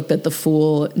throughout the book that the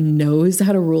fool knows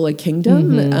how to rule a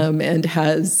kingdom and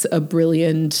has a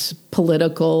brilliant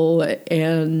political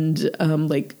and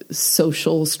like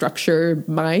social structure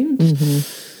mind.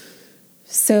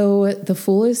 So the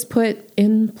fool is put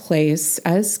in place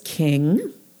as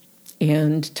king,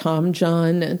 and Tom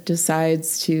John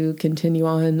decides to continue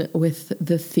on with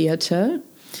the theater.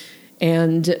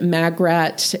 And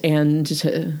Magrat and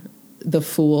the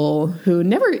fool, who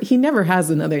never has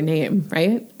another name,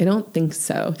 right? I don't think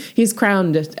so. He's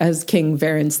crowned as King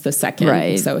Varence II,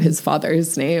 right? So his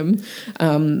father's name.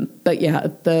 But yeah,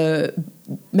 the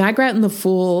Magrat and the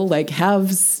fool like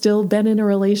have still been in a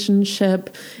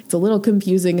relationship. It's a little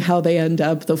confusing how they end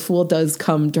up. The fool does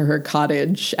come to her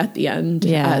cottage at the end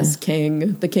as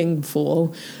king, the king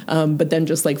fool, but then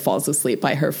just like falls asleep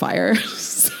by her fire.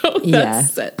 So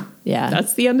that's it. Yeah,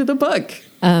 that's the end of the book.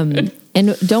 And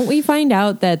don't we find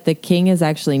out that the king is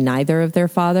actually neither of their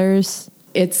fathers?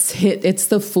 it's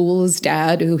the fool's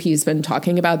dad who he's been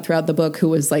talking about throughout the book, who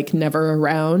was like never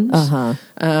around,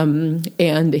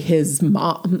 and his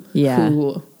mom,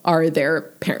 who are their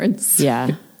parents.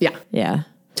 Yeah. Yeah.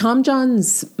 Tom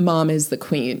John's mom is the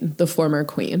queen, the former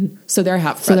queen. So they're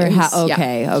half brothers.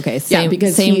 Okay.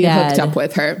 Because same he dad. hooked up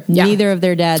with her. Yeah. Neither of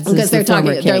their dads because is the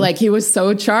former king. They're like, he was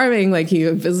so charming. Like, he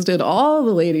visited all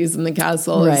the ladies in the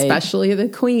castle, especially the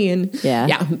queen.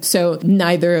 Yeah. So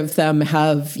neither of them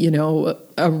have,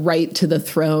 a right to the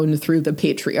throne through the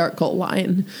patriarchal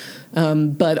line.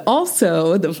 But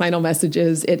also the final message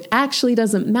is it actually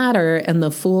doesn't matter. And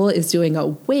the fool is doing a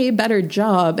way better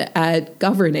job at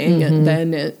governing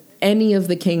than any of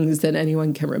the kings that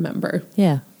anyone can remember.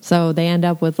 Yeah. So they end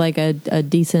up with like a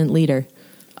decent leader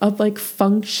of like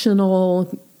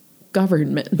functional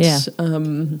government. Yeah.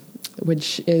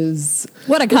 Which is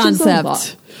what a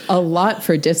concept. A lot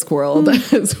for Discworld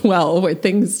as well, where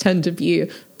things tend to be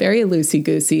very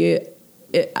loosey-goosey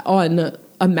on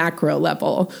a macro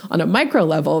level. On a micro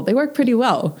level, they work pretty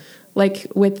well. Like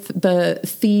with the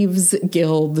Thieves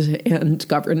Guild and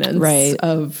governance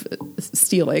of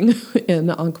stealing in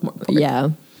Ankh-Morpork. Yeah.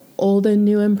 Old and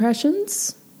new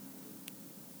impressions?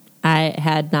 I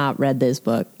had not read this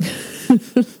book.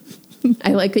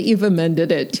 I like that you've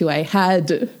amended it to I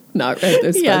had not read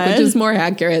this book, which is more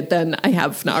accurate than I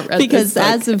have not read because this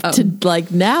book. Because as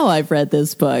of now, I've read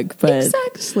this book, but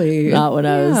exactly not when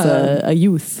I was a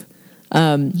youth.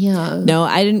 No,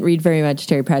 I didn't read very much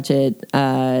Terry Pratchett,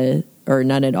 or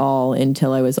none at all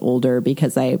until I was older,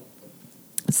 because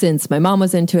since my mom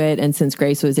was into it and since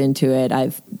Grace was into it,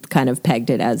 I've kind of pegged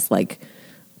it as like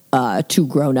too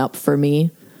grown up for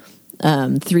me.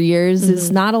 3 years is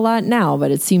not a lot now,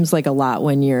 but it seems like a lot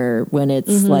when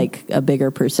it's like a bigger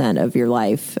percent of your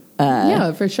life.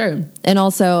 Yeah, for sure. And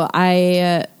also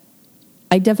I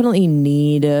definitely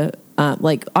need,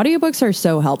 like audiobooks are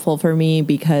so helpful for me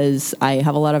because I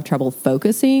have a lot of trouble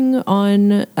focusing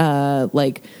on,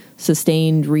 like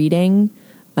sustained reading.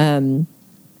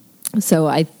 So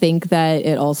I think that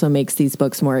it also makes these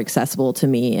books more accessible to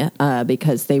me,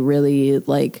 because they really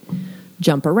like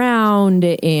jump around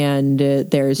and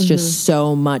there's just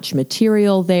so much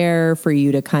material there for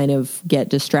you to kind of get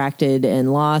distracted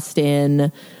and lost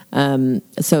in.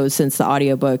 So since the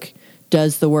audiobook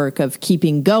does the work of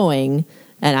keeping going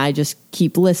and I just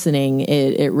keep listening,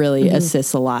 it really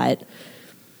assists a lot.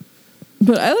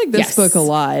 But I like this book a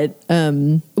lot.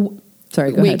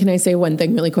 Sorry, go ahead. Can I say one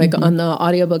thing really quick? On the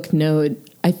audiobook note,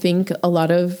 I think a lot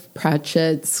of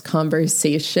Pratchett's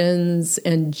conversations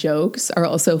and jokes are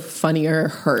also funnier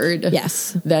heard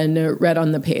than read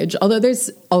on the page. Although there's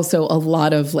also a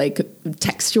lot of like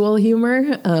textual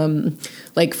humor.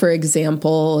 Like, for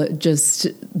example, just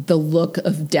the look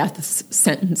of death's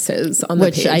sentences on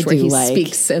the page where he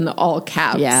speaks in all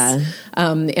caps. Yeah.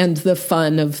 And the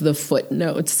fun of the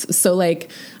footnotes. So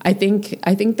like, I think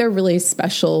they're really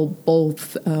special,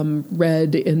 both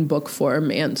read in book form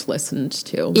and listened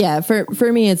to. Yeah,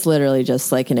 for me, it's literally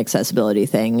just like an accessibility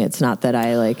thing. It's not that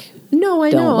I like. No,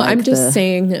 I know. Like I'm just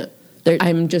saying.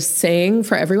 I'm just saying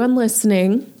for everyone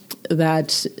listening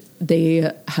that they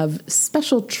have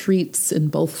special treats in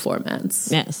both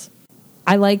formats. Yes,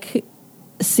 I like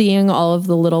seeing all of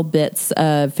the little bits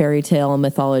of fairy tale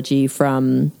mythology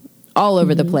from all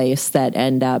over the place that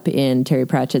end up in Terry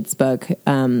Pratchett's book.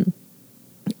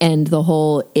 And the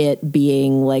whole it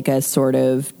being like a sort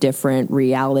of different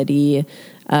reality,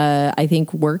 I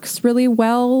think works really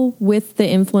well with the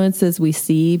influences we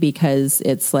see, because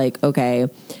it's like, okay,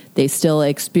 they still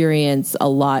experience a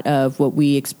lot of what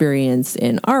we experience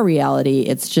in our reality.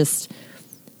 It's just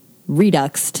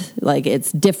reduxed, like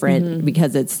it's different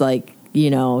because it's like,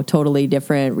 totally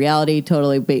different reality,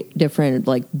 totally different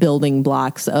like building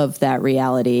blocks of that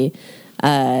reality.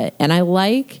 And I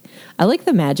like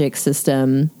the magic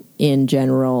system in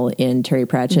general in Terry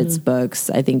Pratchett's books.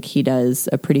 I think he does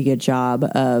a pretty good job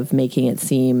of making it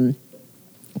seem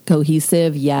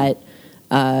cohesive, yet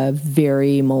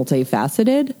very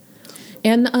multifaceted.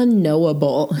 And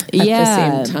unknowable at the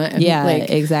same time. Yeah,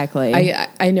 exactly.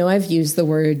 I know I've used the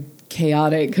word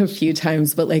chaotic a few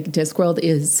times, but like Discworld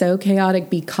is so chaotic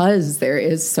because there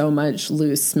is so much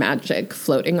loose magic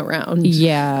floating around.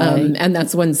 Yeah. And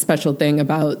that's one special thing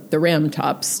about the Ram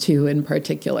Tops too, in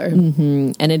particular.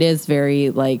 And it is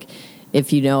very like,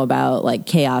 if you know about like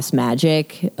chaos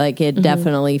magic, like it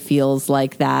definitely feels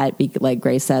like that, like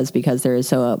Grace says, because there is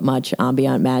so much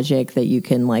ambient magic that you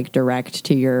can like direct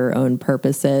to your own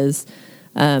purposes.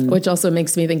 Which also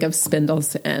makes me think of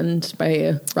Spindle's End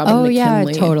by Robin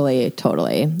McKinley. Yeah,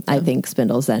 totally. I think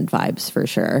Spindle's End vibes for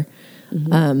sure.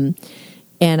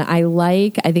 And I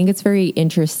think it's very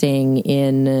interesting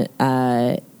in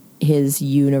his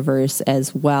universe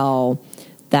as well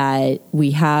that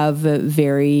we have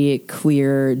very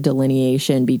clear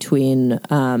delineation between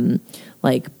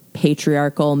like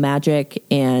patriarchal magic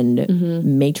and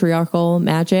matriarchal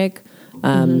magic.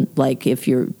 Like if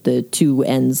you're the two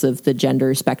ends of the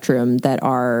gender spectrum that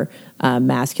are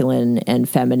masculine and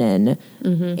feminine,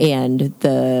 and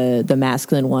the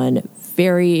masculine one,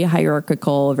 very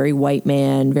hierarchical, very white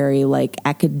man, very like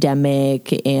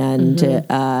academic and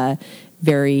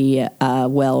very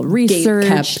well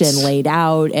researched and laid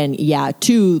out, and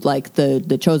to like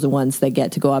the chosen ones that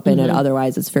get to go up in it.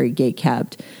 Otherwise, it's very gate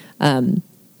kept. And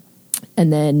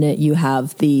then you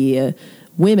have the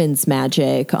women's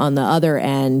magic on the other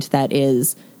end that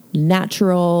is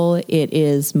natural. It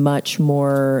is much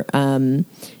more.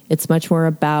 It's much more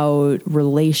about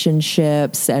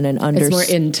relationships and it's more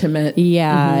intimate.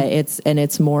 Yeah,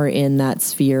 it's more in that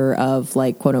sphere of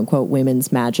like quote unquote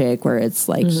women's magic where it's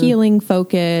like healing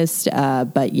focused,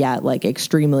 but like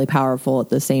extremely powerful at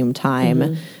the same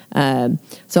time.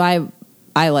 So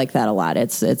I like that a lot.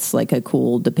 It's like a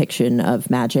cool depiction of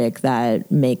magic that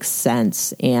makes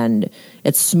sense, and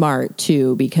it's smart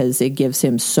too because it gives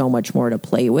him so much more to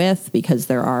play with because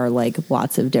there are like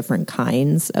lots of different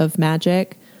kinds of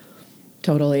magic.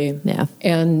 Totally. Yeah.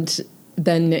 And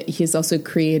then he's also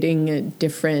creating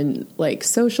different like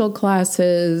social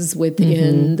classes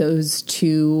within those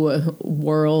two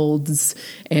worlds.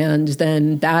 And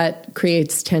then that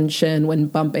creates tension when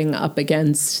bumping up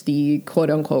against the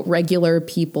quote unquote regular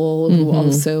people who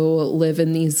also live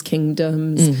in these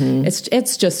kingdoms.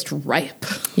 It's just ripe.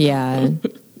 Yeah.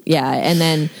 Yeah. And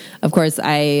then of course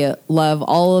I love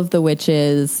all of the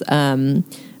witches.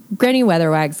 Granny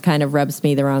Weatherwax kind of rubs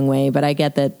me the wrong way, but I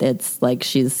get that it's like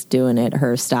she's doing it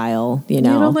her style, you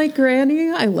know. You don't like Granny?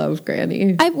 I love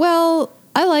Granny. I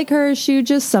like her. She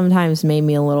just sometimes made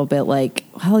me a little bit like,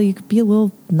 well, you could be a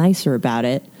little nicer about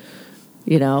it,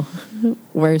 you know,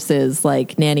 versus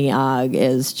like Nanny Ogg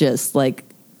is just like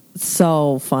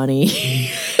so funny.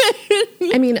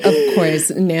 I mean, of course,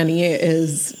 Nanny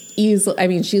is easily, I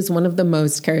mean, she's one of the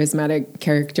most charismatic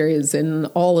characters in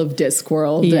all of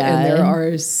Discworld, and there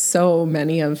are so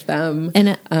many of them.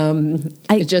 And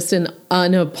just an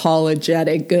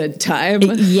unapologetic good time.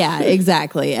 Yeah,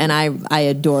 exactly. And I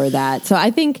adore that. So I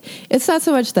think it's not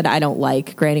so much that I don't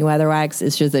like Granny Weatherwax,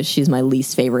 it's just that she's my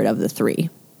least favorite of the three.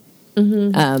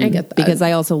 I get that. Because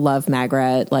I also love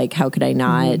Magrat. Like, how could I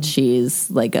not?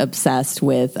 She's like obsessed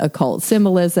with occult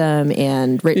symbolism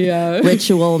and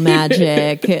ritual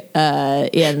magic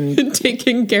and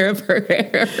taking care of her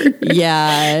hair.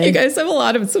 Yeah. You guys have a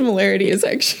lot of similarities,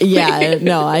 actually. Yeah,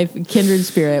 no, I've kindred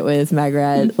spirit with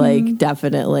Magrat, like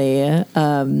definitely.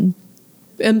 And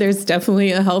there's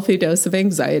definitely a healthy dose of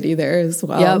anxiety there as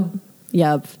well.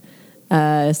 Yep.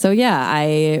 So yeah,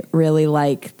 I really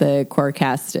like the core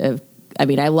cast of, I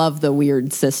mean, I love the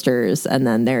Wyrd sisters, and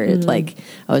then they're like,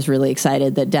 I was really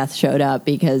excited that Death showed up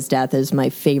because Death is my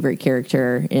favorite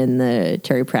character in the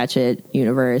Terry Pratchett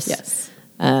universe. Yes.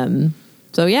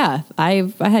 So yeah,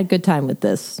 I had good time with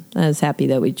this. I was happy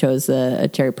that we chose a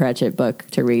Terry Pratchett book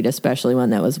to read, especially one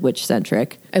that was witch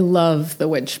centric. I love the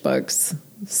witch books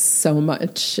so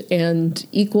much, and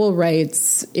Equal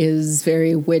Rights is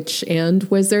very witch and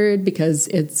wizard because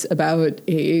it's about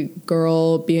a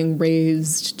girl being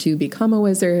raised to become a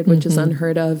wizard, which is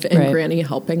unheard of, and Granny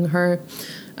helping her.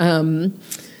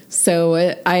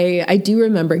 So I do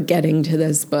remember getting to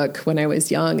this book when I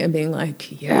was young and being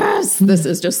like, yes, this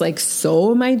is just like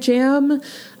so my jam.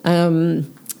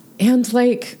 And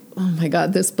like, oh my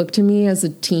God, this book to me as a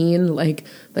teen, like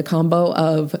the combo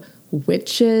of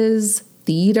witches,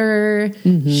 theater,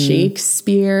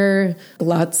 Shakespeare,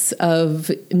 lots of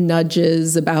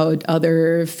nudges about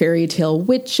other fairy tale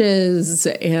witches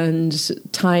and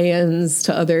tie-ins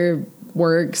to other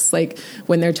works. Like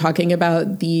when they're talking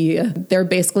about they're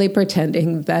basically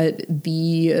pretending that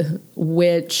the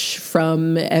witch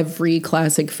from every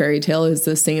classic fairy tale is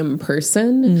the same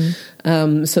person.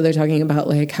 So they're talking about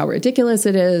like how ridiculous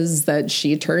it is that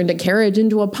she turned a carriage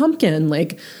into a pumpkin.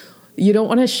 Like, you don't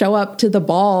want to show up to the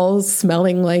ball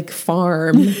smelling like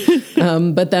farm.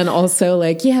 But then also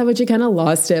like, yeah, but you kind of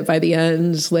lost it by the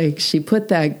end. Like she put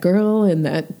that girl in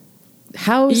that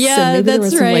house. Yeah, and maybe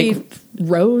that's there was right. some like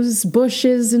rose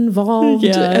bushes involved.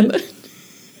 Yeah. And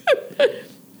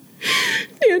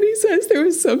Annie says there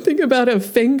was something about a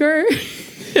finger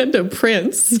and a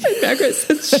prince. And Margaret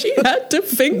says she had to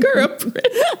finger a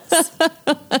prince.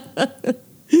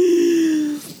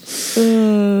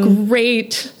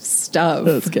 Great stuff.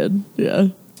 That's good. Yeah.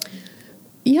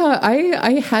 Yeah,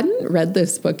 I hadn't read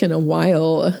this book in a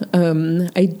while.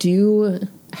 I do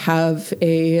have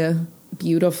a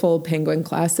beautiful Penguin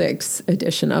Classics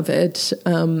edition of it,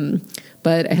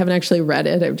 but I haven't actually read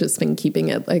it. I've just been keeping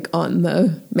it like on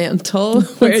the mantle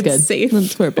where it's good. Safe.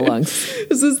 That's where it belongs.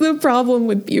 This is the problem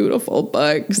with beautiful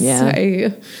books.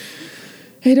 Yeah.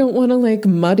 I don't want to like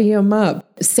muddy them up.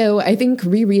 So I think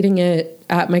rereading it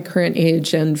at my current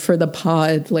age and for the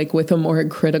pod, like with a more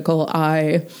critical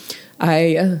eye,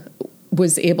 I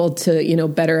was able to,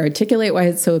 better articulate why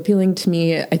it's so appealing to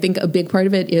me. I think a big part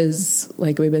of it is,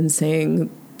 like we've been saying,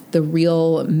 the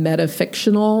real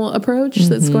metafictional approach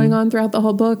that's going on throughout the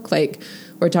whole book. Like,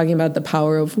 we're talking about the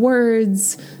power of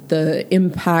words, the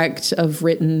impact of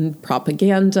written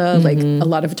propaganda, like a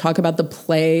lot of talk about the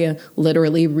play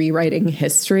literally rewriting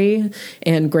history.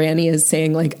 And Granny is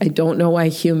saying, like, I don't know why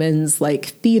humans like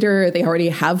theater. They already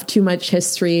have too much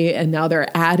history, and now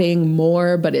they're adding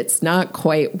more, but it's not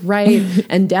quite right.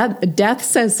 And Death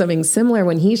says something similar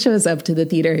when he shows up to the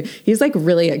theater. He's like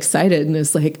really excited and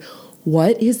is like,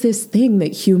 what is this thing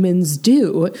that humans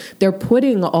do? They're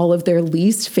putting all of their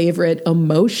least favorite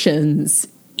emotions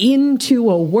into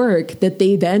a work that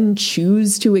they then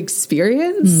choose to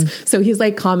experience. So he's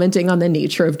like commenting on the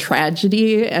nature of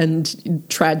tragedy and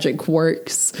tragic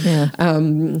works,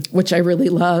 which I really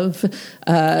love.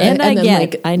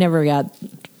 I never got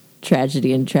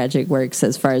tragedy and tragic works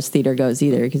as far as theater goes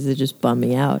either, because it just bummed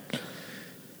me out.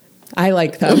 I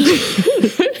like them.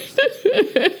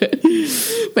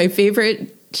 My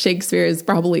favorite Shakespeare is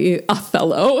probably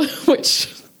Othello,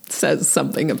 which says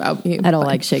something about me. I don't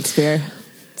like Shakespeare.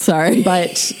 Sorry.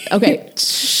 But, okay,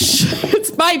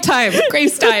 it's my time,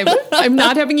 Grace time. I'm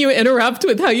not having you interrupt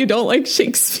with how you don't like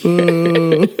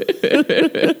Shakespeare.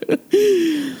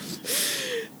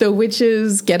 The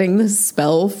witches getting the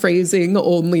spell phrasing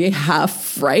only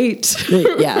half right.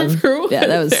 Yeah,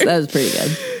 that was pretty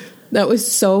good. That was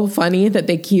so funny that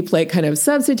they keep like kind of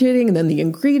substituting and then the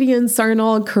ingredients aren't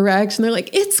all correct. And they're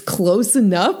like, it's close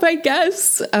enough, I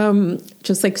guess.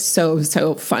 Just like so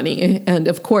funny. And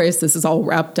of course, this is all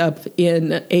wrapped up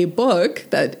in a book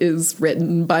that is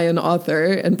written by an author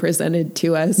and presented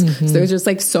to us. So there's just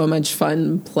like so much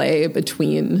fun play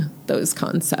between those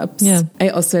concepts. Yeah. I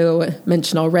also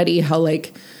mentioned already how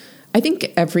like, I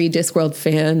think every Discworld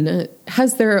fan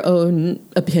has their own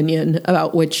opinion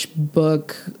about which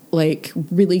book like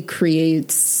really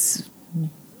creates,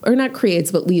 or not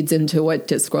creates, but leads into what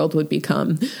Discworld would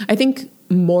become. I think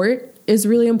Mort is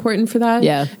really important for that.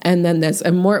 Yeah. And then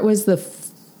and Mort was the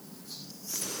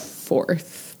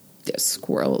fourth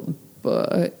Discworld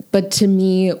book. But to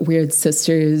me, Wyrd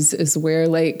Sisters is where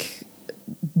like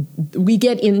we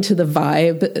get into the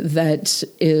vibe that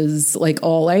is like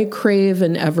all I crave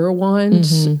and ever want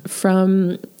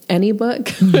from any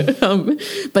book,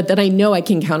 but that I know I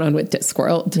can count on with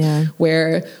Discworld,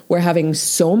 where we're having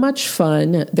so much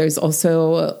fun. There's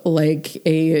also like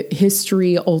a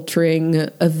history altering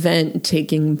event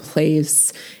taking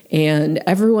place, and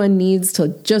everyone needs to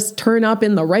just turn up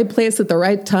in the right place at the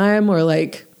right time, or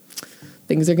like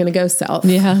things are going to go south.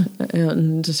 Yeah.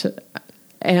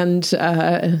 And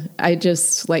I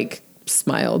just like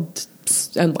smiled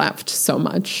and laughed so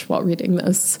much while reading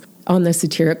this. On the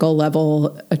satirical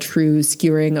level, a true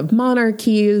skewering of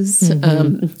monarchies,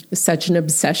 such an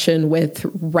obsession with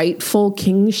rightful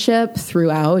kingship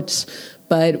throughout,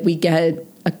 but we get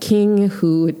a king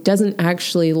who doesn't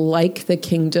actually like the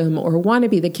kingdom or want to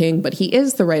be the king, but he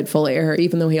is the rightful heir,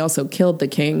 even though he also killed the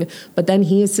king. But then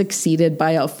he is succeeded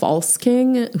by a false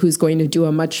king who's going to do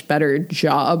a much better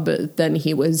job than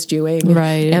he was doing.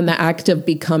 Right. And the act of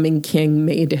becoming king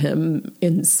made him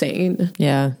insane.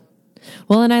 Yeah.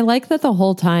 Well, and I like that the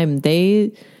whole time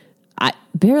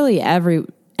barely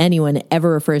anyone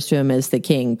ever refers to him as the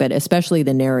king, but especially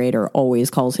the narrator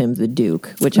always calls him the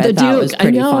Duke, which I thought was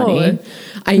pretty funny.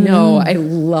 I know. I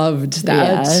loved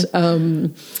that. Yeah.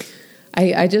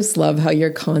 I just love how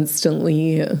you're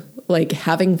constantly like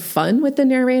having fun with the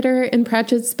narrator in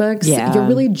Pratchett's books. Yeah. You're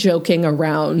really joking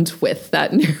around with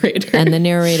that narrator. And the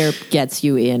narrator gets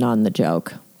you in on the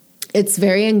joke. It's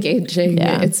very engaging.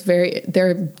 Yeah. It's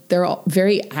they're all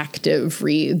very active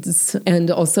reads. And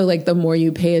also like the more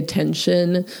you pay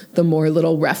attention, the more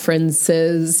little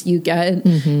references you get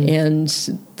and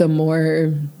the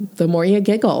more you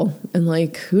giggle. And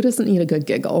like, who doesn't need a good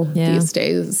giggle these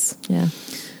days? Yeah.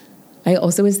 I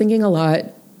also was thinking a lot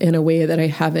in a way that I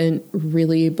haven't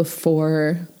really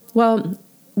before. Well,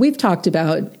 we've talked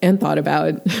about and thought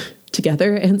about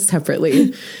together and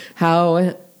separately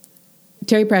how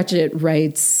Terry Pratchett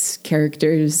writes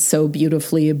characters so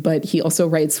beautifully, but he also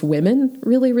writes women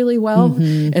really, really well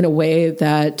in a way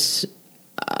that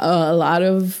a lot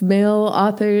of male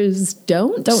authors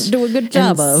don't do a good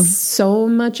job of. So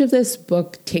much of this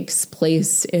book takes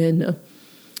place in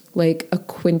like a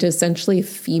quintessentially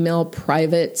female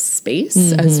private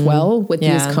space as well, with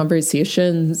these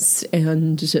conversations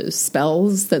and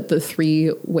spells that the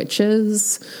three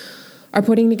witches are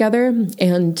putting together.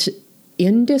 And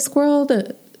in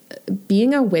Discworld,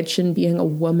 being a witch and being a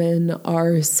woman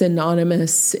are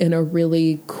synonymous in a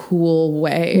really cool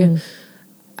way.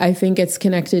 I think it's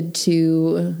connected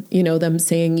to, you know, them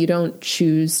saying you don't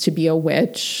choose to be a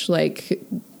witch. Like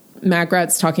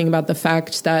Magrat's talking about the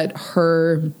fact that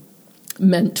her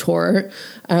mentor,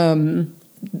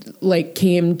 like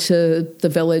came to the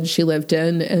village she lived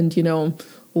in and, you know,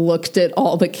 looked at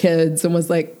all the kids and was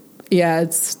like, yeah,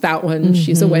 it's that one.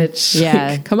 She's a witch. Yeah.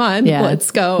 Like, come on, let's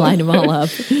go. Line them all up.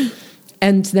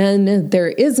 And then there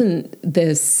isn't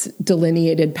this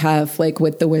delineated path like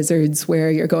with the wizards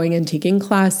where you're going and taking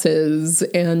classes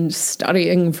and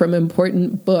studying from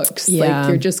important books. Like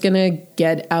you're just going to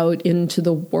get out into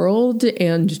the world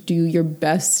and do your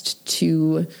best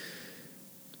to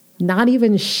not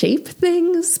even shape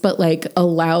things, but like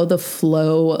allow the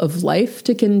flow of life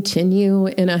to continue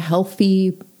in a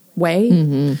healthy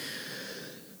way.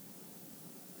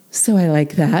 So I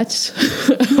like that.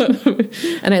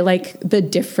 And I like the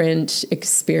different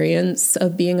experience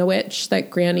of being a witch that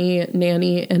Granny,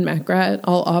 Nanny, and Magrat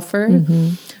all offer.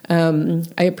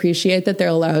 I appreciate that they're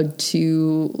allowed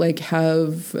to like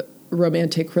have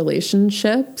romantic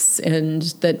relationships and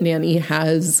that Nanny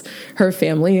has her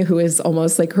family who is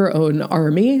almost like her own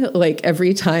army. Like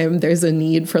every time there's a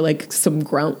need for like some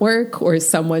grunt work or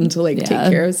someone to like take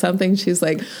care of something, she's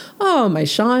like, oh, my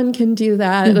Sean can do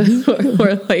that.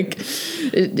 or like,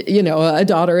 you know, a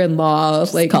daughter-in-law,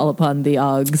 just like call upon the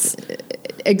Oggs.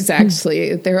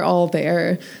 Exactly. They're all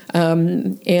there.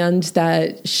 And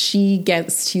that she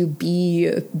gets to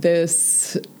be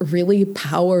this really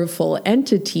powerful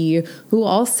entity who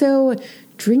also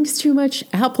drinks too much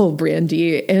apple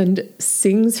brandy and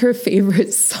sings her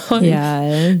favorite song.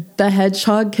 Yeah. The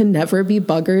hedgehog can never be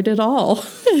buggered at all.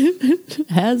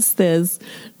 Has this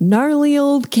gnarly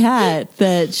old cat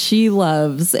that she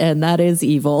loves, and that is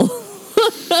evil.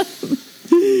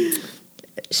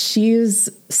 She's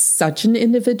such an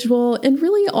individual, and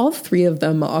really all three of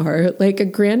them are.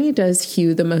 Like, Granny does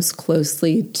hew the most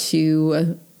closely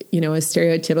to, you know, a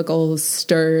stereotypical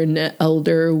stern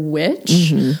elder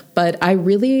witch. But I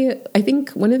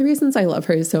think one of the reasons I love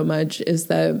her so much is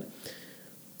that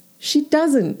she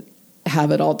doesn't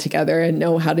have it all together and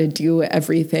know how to do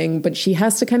everything, but she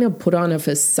has to kind of put on a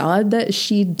facade that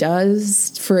she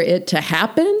does for it to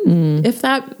happen, if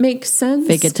that makes sense.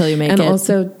 Fake it till you make it. And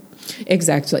also...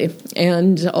 Exactly.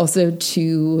 And also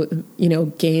to, you know,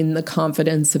 gain the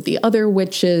confidence of the other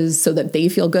witches so that they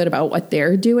feel good about what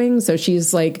they're doing. So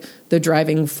she's like the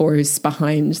driving force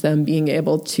behind them being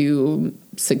able to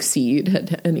succeed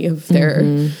at any of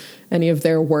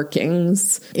their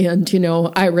workings. And, you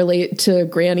know, I relate to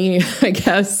Granny, I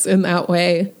guess, in that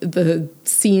way. The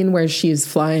scene where she's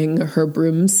flying her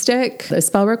broomstick, the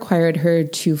spell required her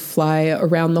to fly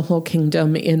around the whole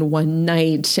kingdom in one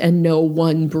night, and no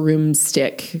one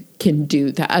broomstick can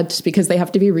do that because they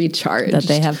have to be recharged. That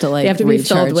they have to like they have to be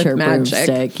filled with magic.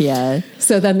 Broomstick, yeah.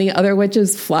 So then the other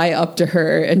witches fly up to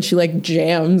her and she like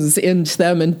jams into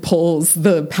them and pulls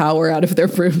the power out of their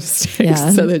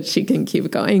broomsticks so that she can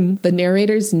keep going. The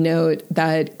narrators note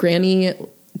that Granny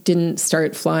didn't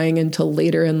start flying until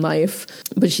later in life,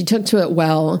 but she took to it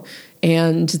well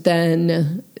and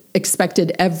then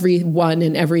expected everyone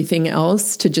and everything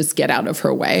else to just get out of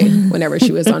her way whenever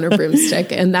she was on her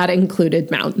broomstick. And that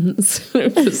included mountains.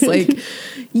 It was like,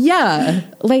 yeah,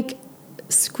 like,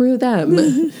 screw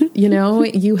them. You know,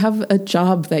 you have a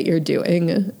job that you're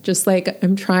doing. Just like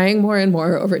I'm trying more and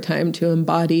more over time to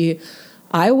embody,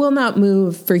 I will not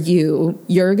move for you.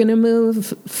 You're going to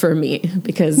move for me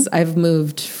because I've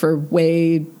moved for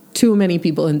way too many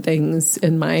people and things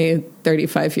in my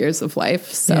 35 years of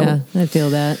life. So yeah, I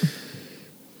feel that.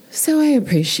 So I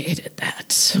appreciated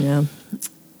that. Yeah.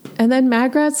 And then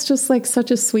Magrat's just like such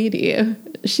a sweetie.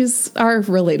 She's our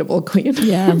relatable queen.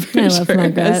 Yeah, I love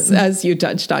Magrat. As you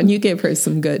touched on. You gave her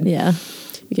some good. Yeah.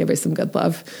 You gave her some good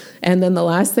love. And then the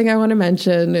last thing I want to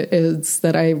mention is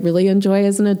that I really enjoy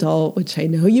as an adult, which I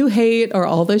know you hate, are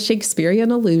all the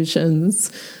Shakespearean allusions.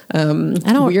 I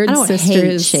don't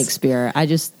hate Shakespeare. I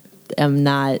just am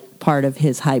not part of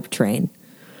his hype train.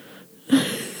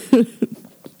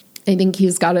 I think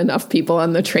he's got enough people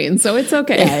on the train, so it's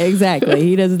okay. Yeah, exactly.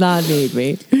 He does not need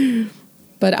me.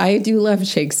 But I do love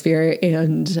Shakespeare,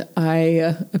 and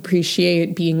I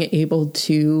appreciate being able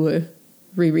to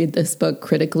reread this book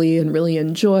critically and really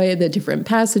enjoy the different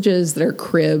passages that are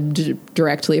cribbed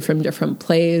directly from different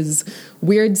plays.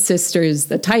 Wyrd Sisters,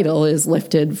 the title, is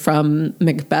lifted from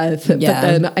Macbeth. Yeah. But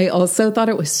then I also thought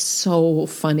it was so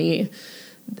funny,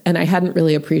 and I hadn't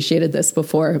really appreciated this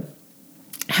before,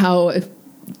 how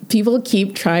people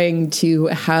keep trying to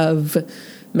have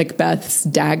Macbeth's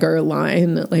dagger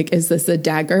line, like, is this a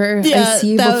dagger I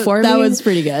see before me? That was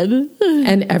pretty good.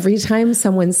 And every time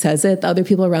someone says it, the other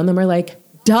people around them are like,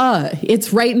 duh,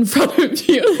 it's right in front of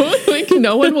you. Like,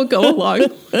 no one will go along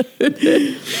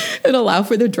and allow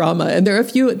for the drama. And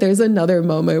there's another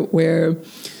moment where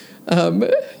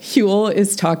Huel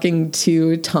is talking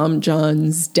to Tom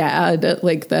John's dad,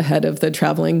 like the head of the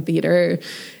traveling theater,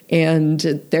 and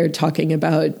they're talking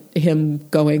about him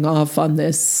going off on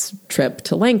this trip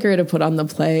to Lancre to put on the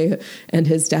play. And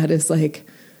his dad is like,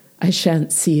 I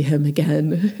shan't see him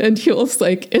again. And Huel's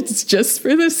like, it's just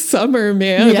for the summer,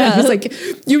 man. Yeah. And he's like,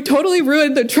 you totally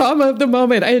ruined the trauma of the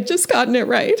moment. I had just gotten it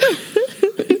right.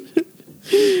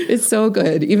 It's so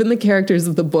good. Even the characters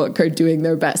of the book are doing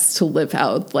their best to live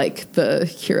out like the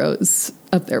heroes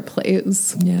of their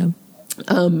plays. Yeah.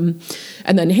 And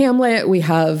then Hamlet, we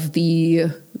have the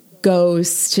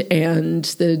ghost and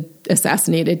the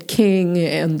assassinated king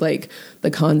and like the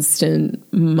constant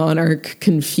monarch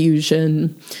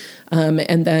confusion.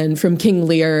 And then from King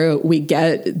Lear, we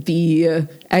get the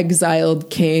exiled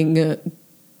king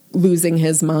losing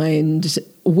his mind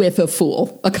with a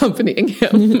fool accompanying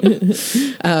him.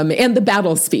 And the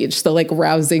battle speech, the like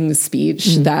rousing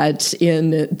speech that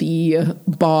in the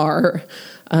bar,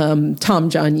 Tom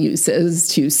John uses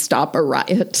to stop a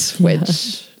riot,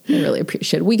 which I really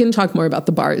appreciate. We can talk more about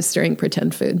the bars during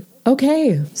Pretend Food.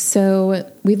 Okay, so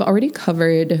we've already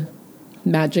covered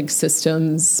magic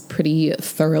systems pretty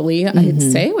thoroughly, I'd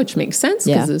say, which makes sense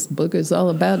because this book is all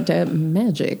about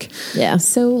magic. Yeah.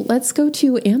 So let's go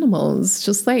to animals,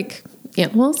 just like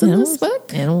animals in this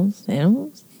book. Animals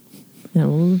in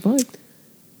the book.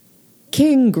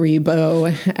 King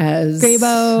Grebo, as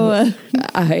Grebo,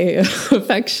 I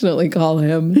affectionately call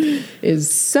him, is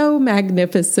so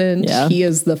magnificent. Yeah. He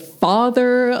is the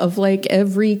father of like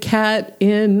every cat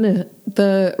in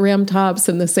the Ramtops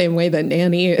in the same way that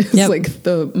Nanny is like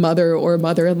the mother or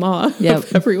mother-in-law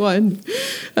of everyone.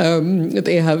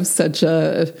 They have such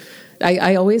a...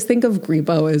 I always think of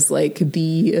Grebo as like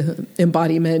the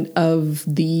embodiment of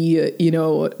the, you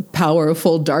know,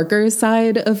 powerful, darker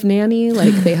side of Nanny.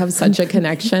 Like they have such a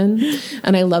connection.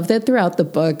 And I love that throughout the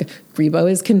book,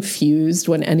 Grebo is confused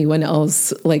when anyone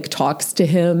else like talks to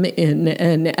him in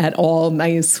an at all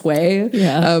nice way.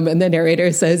 Yeah. And the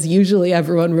narrator says, usually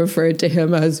everyone referred to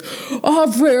him as,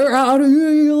 "Oh, fair out of here,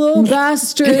 you little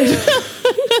bastard."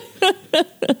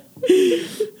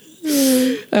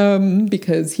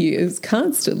 Because he is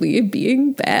constantly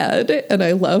being bad. And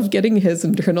I love getting his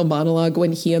internal monologue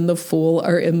when he and the fool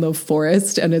are in the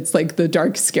forest and it's like the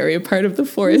dark, scary part of the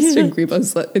forest. And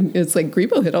it's like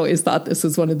Grebo had always thought this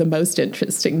was one of the most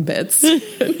interesting bits.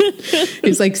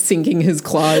 He's like sinking his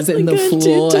claws in the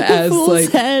fool as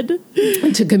like head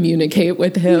to communicate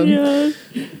with him. Yeah.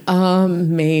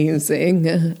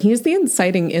 Amazing. He's the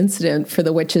inciting incident for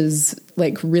the witches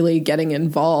like really getting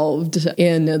involved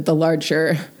in the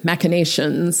larger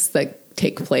machinations that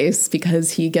take place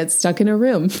because he gets stuck in a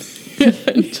room.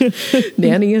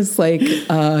 Nanny is like,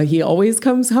 he always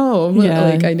comes home. Yeah.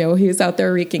 Like, I know he's out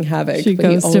there wreaking havoc, She but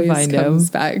he goes to always find comes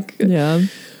him. back. Yeah.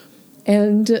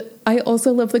 And I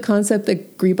also love the concept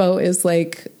that Grebo is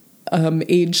like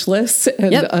ageless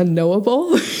and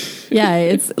unknowable. Yeah,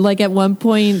 it's like at one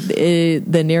point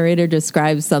the narrator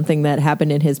describes something that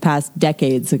happened in his past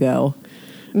decades ago.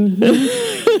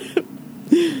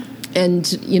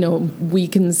 And, you know, we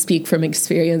can speak from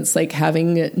experience, like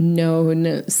having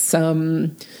known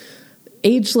some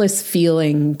ageless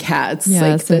feeling cats,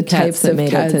 like the types of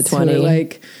cats who are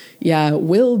like,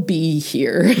 we'll be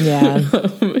here. Yeah.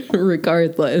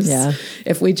 Regardless. Yeah.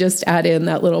 If we just add in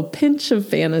that little pinch of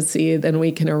fantasy, then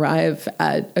we can arrive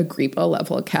at a Grebo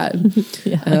level cat.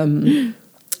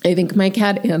 I think my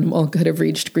cat Animal could have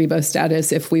reached Grebo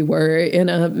status if we were in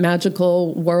a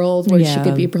magical world where she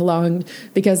could be prolonged,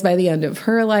 because by the end of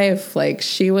her life, like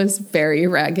she was very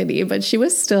raggedy, but she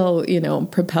was still, you know,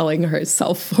 propelling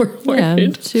herself forward.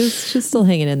 Yeah, she's still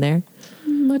hanging in there.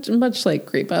 Much like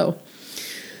Grebo.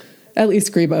 At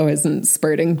least Grebo isn't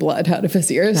spurting blood out of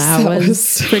his ears. That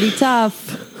was pretty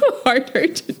tough. Harder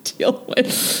to deal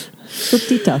with.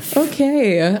 Pretty tough.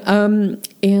 Okay.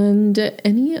 And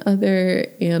any other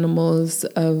animals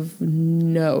of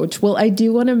note? Well, I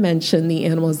do want to mention the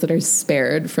animals that are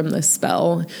spared from the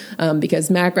spell, because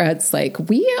Magrat's like,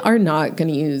 we are not going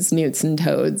to use newts and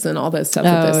toads and all this stuff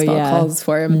that this spell calls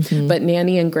for. But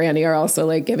Nanny and Granny are also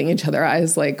like giving each other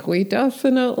eyes like, we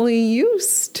definitely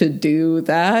used to do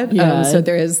that. So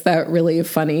there is that really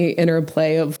funny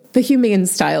interplay of the humane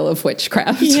style of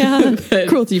witchcraft.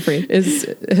 Cruelty-free.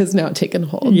 Has now taken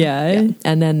hold. And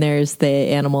then there's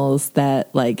the animals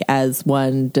that, like, as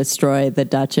one destroy the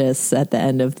Duchess at the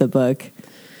end of the book.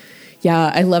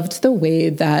 Yeah, I loved the way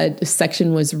that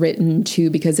section was written, too,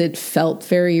 because it felt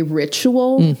very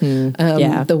ritual.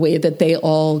 The way that they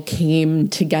all came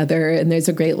together. And there's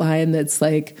a great line that's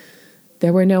like,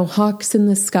 there were no hawks in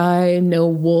the sky, no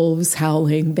wolves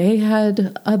howling. They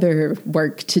had other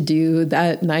work to do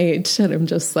that night. And I'm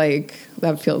just like,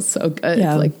 that feels so good,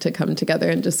 like to come together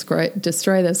and destroy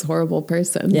this horrible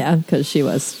person. Yeah, because she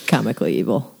was comically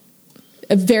evil.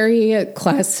 A very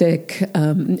classic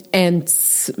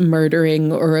ants murdering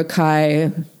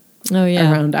Urukai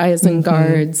around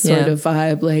Isengard sort of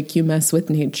vibe. Like, you mess with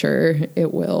nature,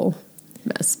 it will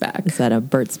mess back. Is that a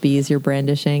Burt's Bees you're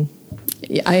brandishing?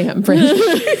 Yeah, I am brandishing.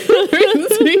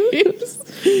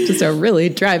 Just to really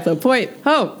drive the point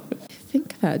home. I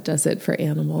think that does it for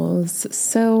animals.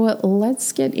 So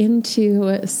let's get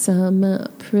into some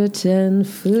pretend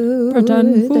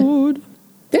food.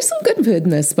 There's some good food in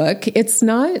this book. It's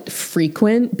not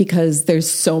frequent because there's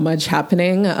so much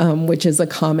happening, which is a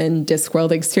common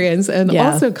Discworld experience, and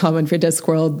also common for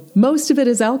Discworld. Most of it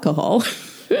is alcohol.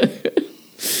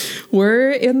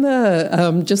 We're in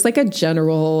the, just like a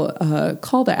general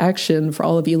call to action for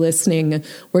all of you listening.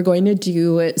 We're going to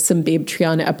do some Babe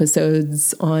Trion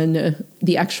episodes on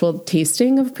the actual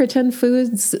tasting of pretend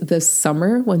foods this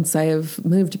summer once I have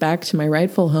moved back to my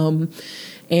rightful home.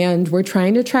 And we're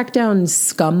trying to track down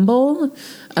Scumble,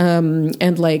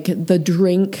 and like the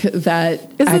drink that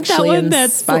actually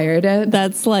inspired it.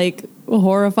 That's like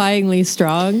horrifyingly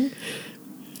strong.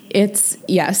 It's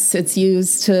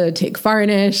used to take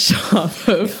varnish off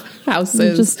of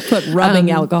houses. Just put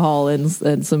rubbing alcohol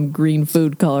and some green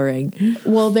food coloring.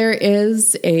 Well, there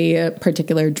is a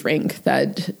particular drink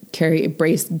that Carrie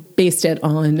based it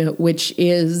on, which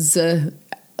is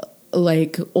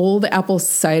like old apple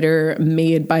cider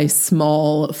made by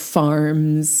small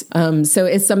farms. So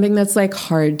it's something that's like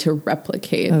hard to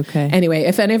replicate. Okay. Anyway,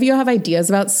 if any of you have ideas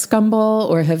about Scumble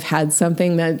or have had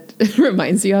something that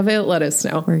reminds you of it, let us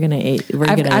know.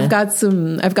 I've got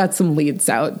some leads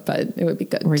out, but it would be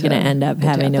good. We're gonna end up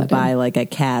having to buy like a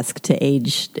cask to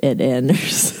age it in.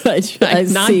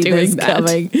 I'm not doing that.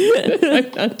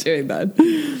 I'm not doing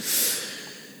that.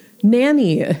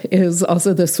 Nanny is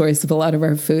also the source of a lot of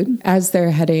our food. As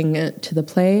they're heading to the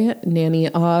play, Nanny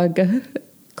Og,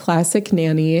 classic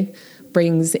Nanny,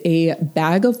 brings a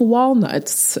bag of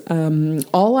walnuts.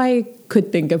 All I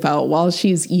could think about while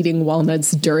she's eating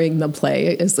walnuts during the play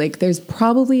is like, there's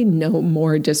probably no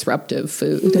more disruptive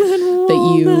food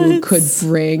that you could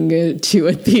bring to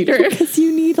a theater. Because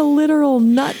you need a literal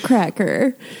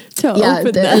nutcracker to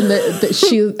open them.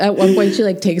 She at one point she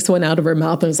like takes one out of her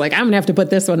mouth and is like, I'm gonna have to put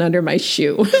this one under my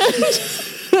shoe.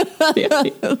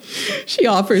 She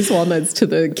offers walnuts to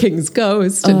the king's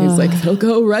ghost, and he's like, they'll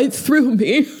go right through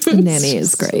me. Nanny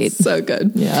is great. So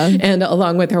good. Yeah. And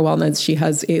along with her walnuts, she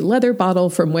has a leather bottle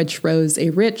from which rose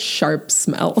a rich, sharp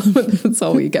smell. That's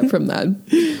all we get from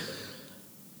that.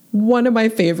 One of my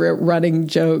favorite running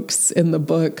jokes in the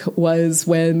book was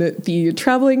when the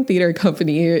traveling theater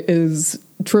company is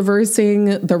traversing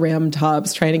the Ram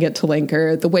Tops trying to get to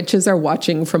Lancre. The witches are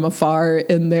watching from afar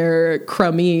in their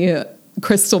crummy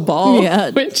crystal ball,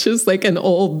 which is like an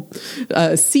old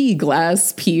sea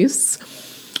glass piece.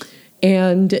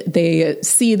 And they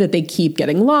see that they keep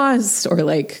getting lost or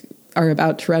like are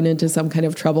about to run into some kind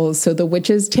of trouble. So the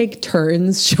witches take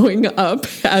turns showing up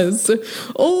as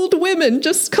old women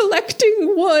just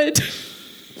collecting wood.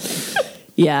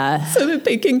 Yeah. So that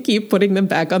they can keep putting them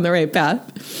back on the right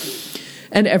path.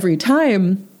 And every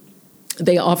time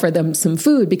they offer them some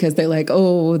food because they're like,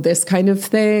 oh, this kind of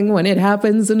thing, when it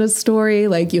happens in a story,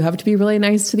 like you have to be really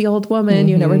nice to the old woman. Mm-hmm.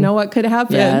 You never know what could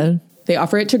happen. Yeah. They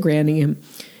offer it to Granny.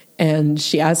 And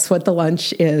she asks what the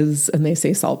lunch is, and they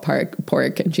say salt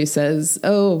pork. And she says,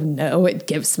 oh, no, it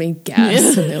gives me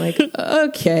gas. And they're like,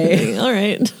 okay. All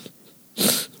right.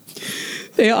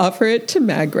 They offer it to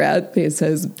Magrat. They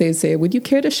say, would you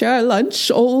care to share our lunch,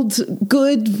 old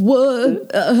good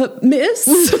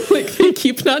miss? Like, they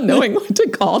keep not knowing what to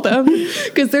call them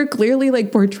because they're clearly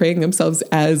like portraying themselves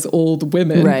as old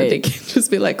women. Right. But they can't just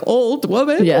be like, old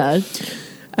woman. Yeah.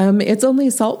 It's only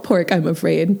salt pork, I'm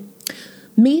afraid.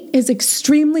 Meat is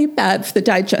extremely bad for the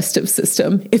digestive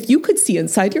system. If you could see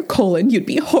inside your colon, you'd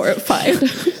be horrified.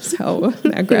 So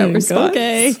Magrat responds.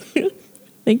 Okay.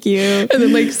 Thank you. And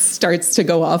then like starts to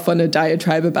go off on a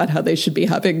diatribe about how they should be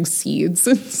having seeds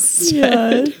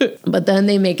instead. Yeah. But then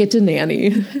they make it to Nanny,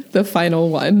 the final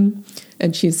one.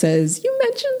 And she says, you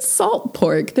mentioned salt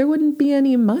pork. There wouldn't be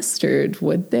any mustard,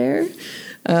 would there?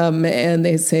 And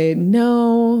they say,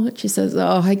 no. She says,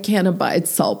 oh, I can't abide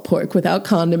salt pork without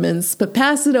condiments, but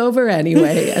pass it over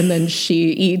anyway. And then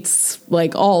she eats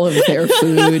like all of their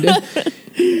food.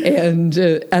 And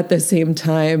at the same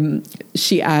time,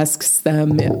 she asks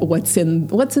them, what's in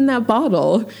that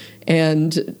bottle?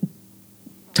 And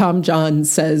Tom John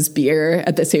says beer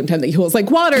at the same time that Huel's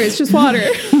like, water, it's just water.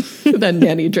 Then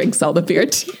Nanny drinks all the beer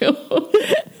too.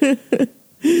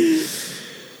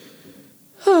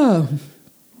 Oh.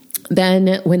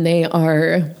 Then when they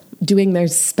are doing their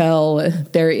spell,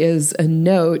 there is a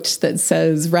note that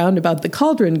says, round about the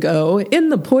cauldron go, in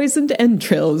the poisoned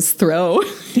entrails throw.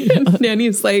 And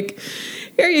Nanny's like,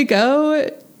 here you go.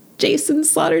 Jason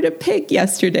slaughtered a pig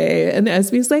yesterday. And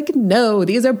Esme's like, no,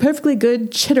 these are perfectly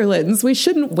good chitterlings. We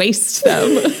shouldn't waste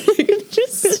them.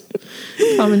 Just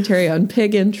commentary on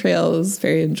pig entrails,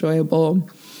 very enjoyable.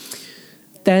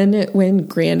 Then when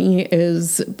Granny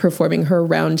is performing her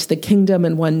round the kingdom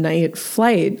in one night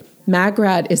flight,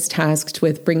 Magrat is tasked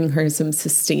with bringing her some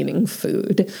sustaining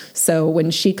food. So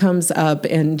when she comes up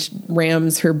and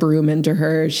rams her broom into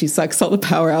her, she sucks all the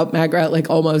power out. Magrat like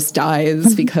almost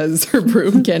dies because her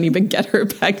broom can't even get her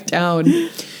back down.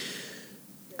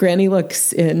 Granny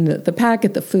looks in the pack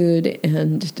at the food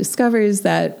and discovers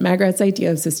that Magrat's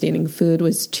idea of sustaining food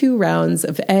was 2 rounds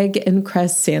of egg and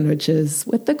cress sandwiches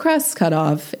with the crust cut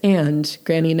off. And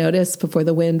Granny noticed before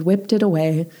the wind whipped it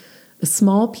away, a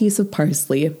small piece of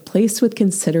parsley placed with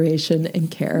consideration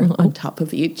and care on top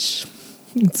of each.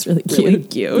 It's really cute. Really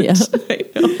cute. Yeah. I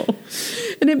know.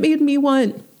 And it made me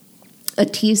want a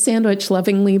tea sandwich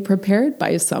lovingly prepared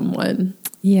by someone.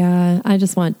 Yeah, I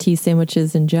just want tea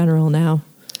sandwiches in general now.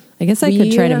 I guess I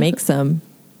could try to make some.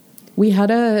 We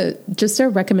had just a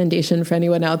recommendation for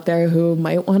anyone out there who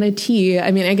might want a tea. I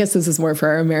mean, I guess this is more for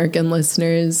our American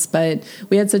listeners, but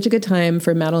we had such a good time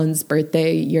for Madeline's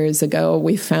birthday years ago.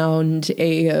 We found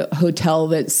a hotel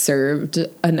that served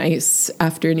a nice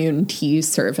afternoon tea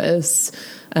service.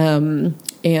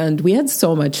 And we had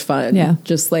so much fun. Yeah.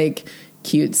 Just like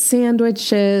cute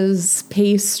sandwiches,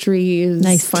 pastries,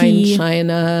 nice fine tea.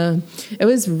 china. It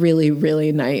was really,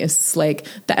 really nice. Like,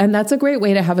 and that's a great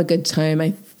way to have a good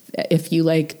time. If you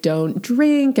like don't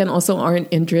drink and also aren't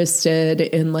interested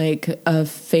in like a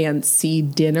fancy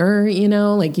dinner, you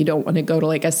know, like you don't want to go to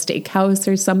like a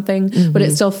steakhouse or something, but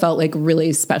it still felt like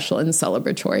really special and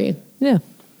celebratory. Yeah.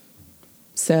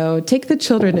 So take the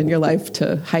children in your life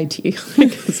to high tea. I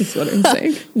guess is what I'm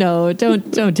saying. No,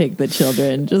 don't take the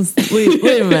children. Just leave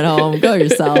them at home. Go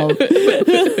yourself.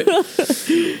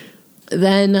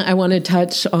 Then I want to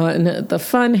touch on the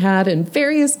fun had in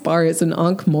various bars in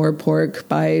Ankh-Morpork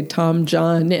by Tom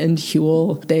John and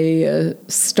Huel. They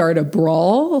start a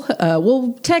brawl.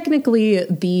 Well, technically,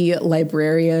 the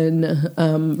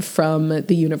librarian from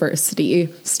the university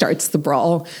starts the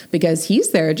brawl because he's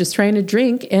there just trying to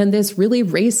drink, and this really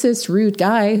racist, rude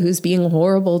guy who's being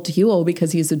horrible to Huel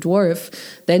because he's a dwarf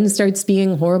then starts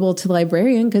being horrible to the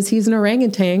librarian because he's an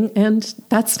orangutan, and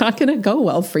that's not going to go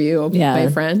well for you, my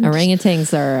friend. Orangutans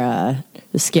are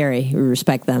scary. We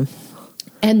respect them.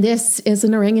 And this is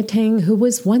an orangutan who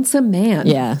was once a man.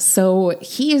 Yeah. So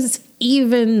he is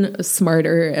even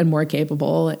smarter and more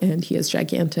capable, and he is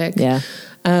gigantic. Yeah.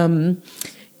 And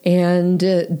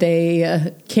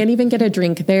they can't even get a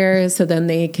drink there, so then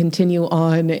they continue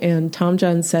on, and Tom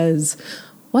John says,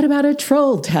 what about a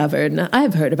troll tavern?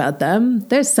 I've heard about them.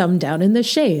 There's some down in the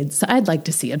shades. I'd like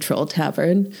to see a troll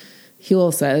tavern.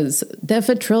 Huel says, they're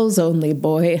for trolls only,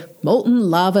 boy. Molten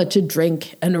lava to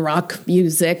drink and rock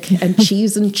music and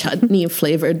cheese and chutney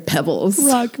flavored pebbles.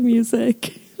 Rock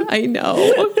music. I know.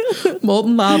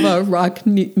 Molten lava, rock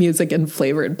music, and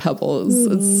flavored pebbles.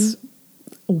 It's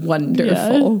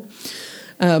wonderful. Yeah.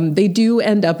 They do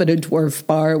end up at a dwarf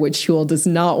bar, which Huel does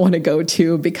not want to go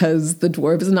to because the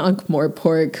dwarves in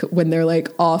Ankh-Morpork, when they're like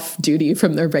off duty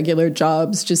from their regular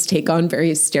jobs, just take on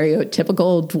very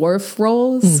stereotypical dwarf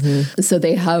roles. So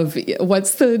they have,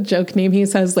 what's the joke name he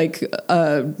says? Like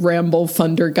Ramble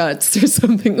Thunderguts or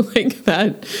something like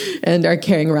that, and are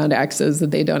carrying around axes that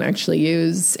they don't actually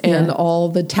use. And all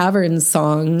the tavern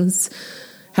songs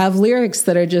have lyrics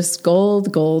that are just gold,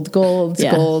 gold, gold,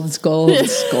 gold, gold,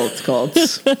 gold, gold.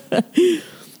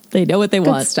 They know what they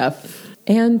want. Good stuff.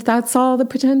 And that's all the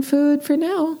pretend food for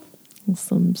now.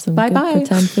 Some Bye-bye. good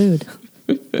pretend food.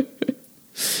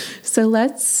 So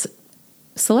let's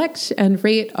select and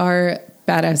rate our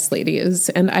badass ladies.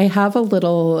 And I have a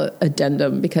little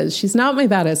addendum because she's not my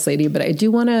badass lady, but I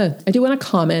do want to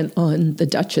comment on the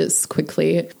Duchess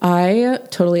quickly. I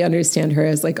totally understand her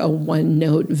as like a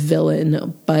one-note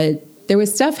villain, but there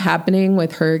was stuff happening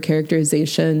with her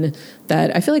characterization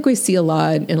that I feel like we see a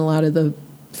lot in a lot of the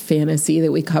fantasy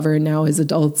that we cover now as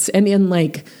adults and in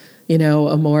like, you know,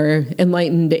 a more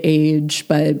enlightened age.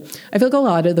 But I feel like a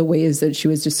lot of the ways that she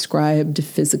was described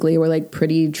physically were like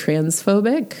pretty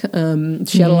transphobic.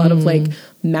 She had a lot of like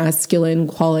masculine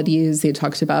qualities. They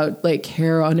talked about like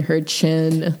hair on her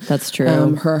chin. That's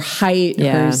true. Her height,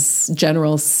 her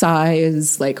general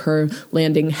size, like her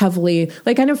landing heavily,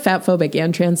 like kind of fat phobic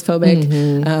and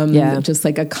transphobic. Just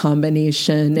like a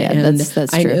combination. Yeah, and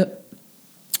that's true.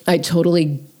 I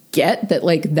totally get that,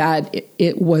 like that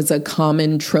it was a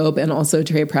common trope, and also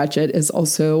Terry Pratchett is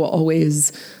also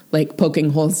always like poking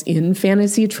holes in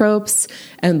fantasy tropes,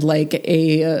 and like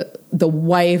the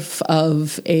wife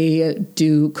of a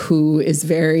duke who is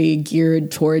very geared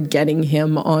toward getting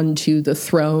him onto the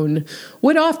throne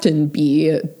would often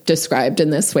be described in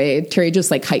this way. Terry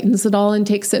just like heightens it all and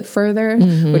takes it further,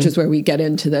 which is where we get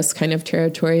into this kind of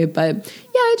territory. But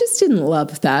yeah, I just didn't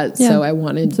love that, so I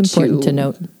wanted it's important to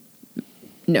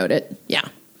note it. Yeah.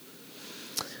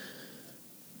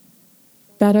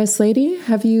 Badass lady,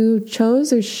 have you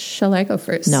chose or shall I go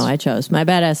first? No, I chose. My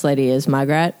badass lady is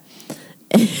Margaret.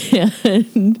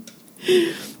 And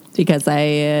because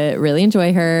I really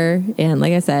enjoy her. And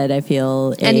like I said, I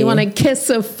feel... And you want to kiss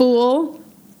a fool?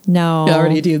 No. You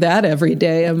already do that every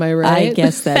day, am I right? I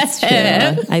guess that's true.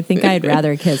 I think I'd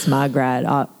rather kiss Margaret,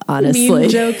 honestly. Mean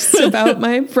jokes about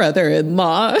my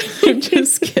brother-in-law. I'm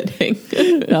just kidding.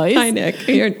 No, hi, Nick.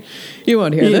 You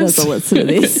won't hear this. He doesn't listen to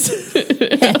these.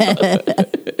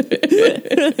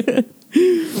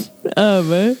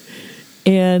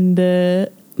 And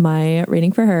my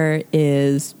rating for her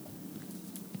is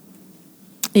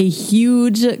a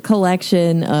huge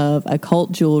collection of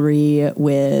occult jewelry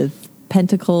with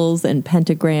pentacles and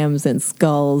pentagrams and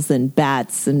skulls and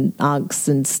bats and ankhs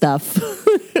and stuff.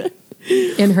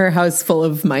 In her house full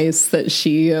of mice that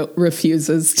she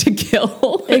refuses to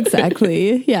kill.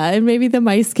 Exactly. Yeah, and maybe the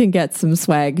mice can get some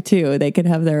swag too. They could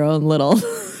have their own little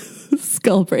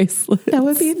skull bracelet. That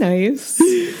would be nice.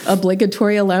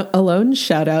 Obligatory alone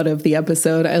shout out of the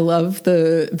episode. I love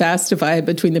the vast divide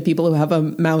between the people who have a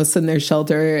mouse in their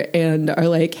shelter and are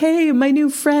like, hey, my new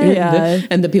friend. Yeah.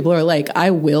 And the people who are like, I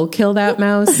will kill that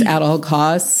mouse at all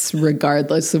costs,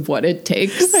 regardless of what it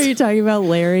takes. Are you talking about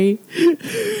Larry?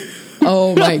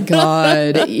 Oh my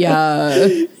God. Yeah.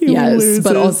 Yes.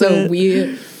 But also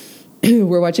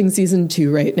we're watching season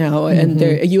 2 right now, and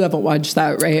you haven't watched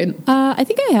that, right? I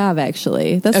think I have,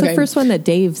 actually. That's the first one that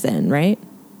Dave's in, right?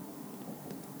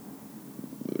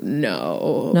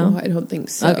 No, I don't think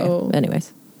so. Okay.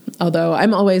 Anyways. Although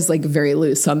I'm always like very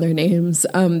loose on their names.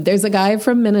 There's a guy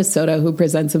from Minnesota who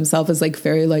presents himself as like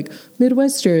very like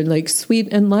Midwestern, like sweet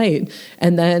and light.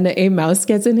 And then a mouse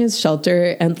gets in his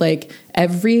shelter, and like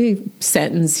every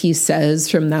sentence he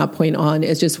says from that point on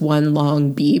is just one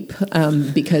long beep,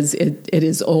 because it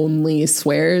is only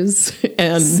swears.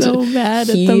 And so mad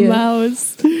at the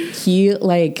mouse. He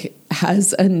like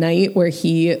has a night where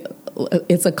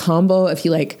it's a combo of he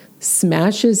like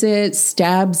smashes it,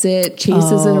 stabs it,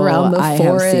 chases it around the forest. I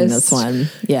have seen this one.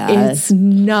 Yeah. It's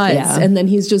nuts. Yeah. And then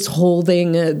he's just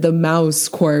holding the mouse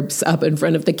corpse up in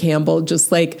front of the Campbell,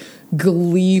 just like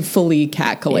gleefully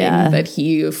cackling that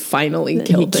he finally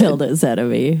killed it. He killed his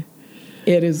enemy.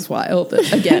 It is wild.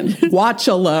 Again, watch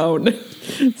alone.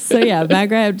 So yeah,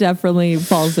 Margaret definitely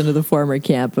falls into the former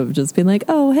camp of just being like,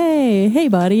 "Oh, hey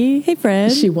buddy, hey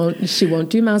friend." She won't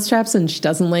do mousetraps, and she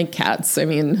doesn't like cats. I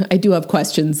mean, I do have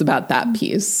questions about that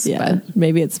piece. Yeah, but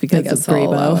maybe it's because of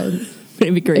Grebo.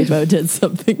 Maybe Grebo did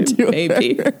something to her.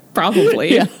 Maybe,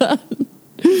 probably, yeah.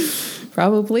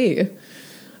 Probably.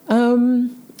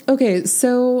 Okay,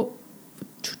 so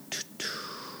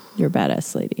you're a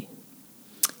badass lady.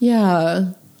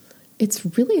 Yeah, it's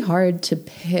really hard to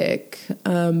pick.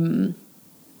 A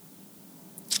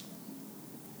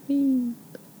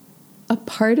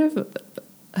part of,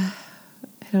 I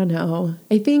don't know.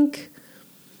 I think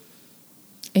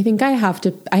I have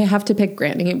to pick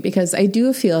Granny, because I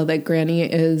do feel that Granny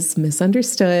is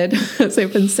misunderstood, as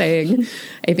I've been saying.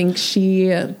 I think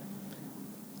she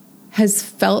has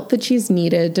felt that she's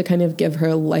needed to kind of give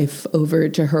her life over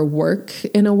to her work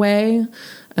in a way.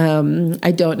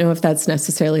 I don't know if that's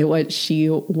necessarily what she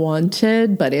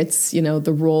wanted, but it's,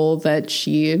 the role that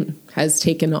she has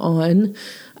taken on.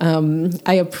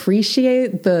 I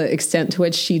appreciate the extent to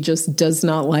which she just does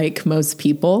not like most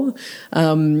people,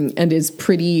 and is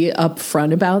pretty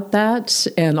upfront about that,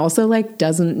 and also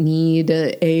doesn't need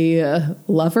a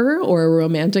lover or a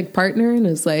romantic partner, and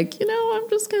is like, I'm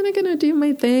just kind of going to do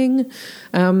my thing.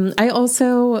 I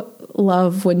also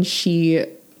love when she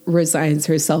resigns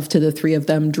herself to the three of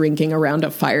them drinking around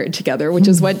a fire together, which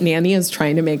is what Nanny is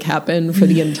trying to make happen for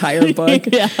the entire book.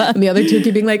 Yeah. And the other two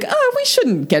keep being like, we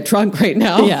shouldn't get drunk right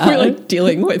now. Yeah. We're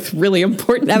dealing with really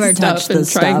important stuff and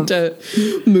trying to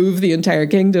move the entire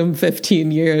kingdom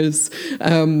 15 years.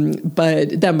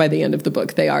 But then by the end of the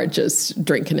book, they are just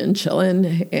drinking and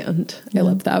chilling. And I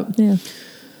love that. Yeah.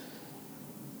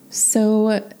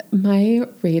 So my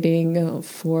rating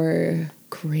for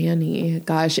Granny,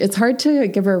 gosh, it's hard to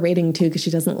give her a rating too because she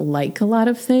doesn't like a lot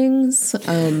of things.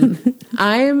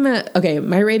 My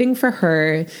rating for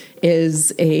her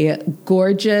is a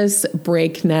gorgeous,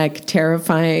 breakneck,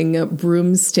 terrifying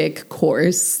broomstick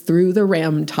course through the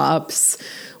ram tops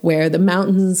where the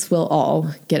mountains will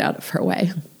all get out of her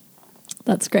way.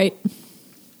 That's great.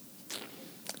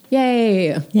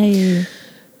 Yay. Yay.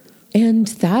 And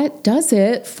that does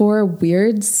it for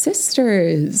Wyrd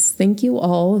Sisters. Thank you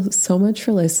all so much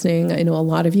for listening. I know a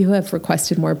lot of you have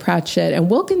requested more Pratchett,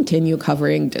 and we'll continue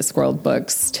covering Discworld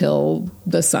books till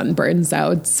the sun burns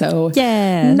out. So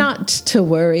not to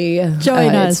worry.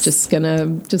 Join us. It's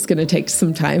just gonna take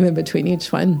some time in between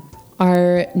each one.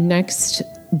 Our next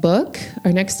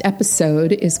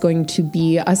episode is going to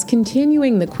be us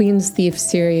continuing the Queen's Thief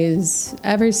series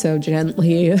ever so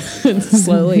gently and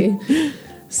slowly.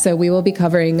 So we will be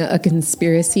covering A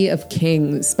Conspiracy of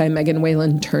Kings by Megan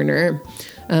Whalen Turner.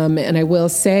 And I will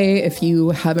say, if you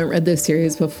haven't read this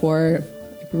series before,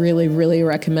 I really, really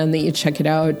recommend that you check it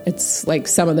out. It's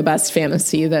some of the best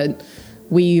fantasy that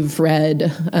we've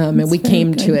read. And we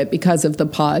came to it because of the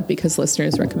pod, because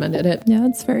listeners recommended it. Yeah,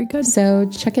 it's very good. So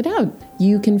check it out.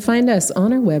 You can find us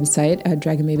on our website at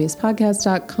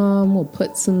dragonbabiespodcast.com. We'll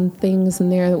put some things in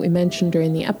there that we mentioned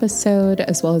during the episode,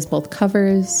 as well as both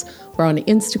covers. We're on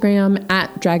Instagram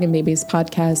at Dragon Babies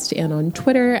Podcast and on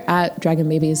Twitter at Dragon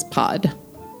Babies Pod.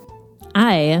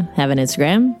 I have an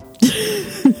Instagram.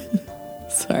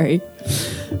 Sorry.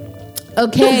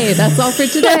 Okay, that's all for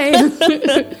today.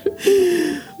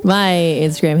 My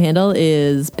Instagram handle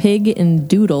is Pig and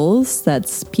Doodles.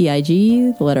 That's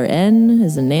PIG, the letter N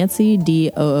as in Nancy,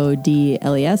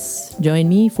 DOODLES. Join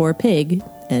me for Pig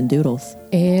and Doodles.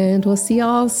 And we'll see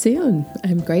y'all soon.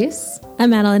 I'm Grace. I'm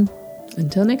Madeline.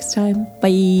 Until next time.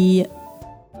 Bye.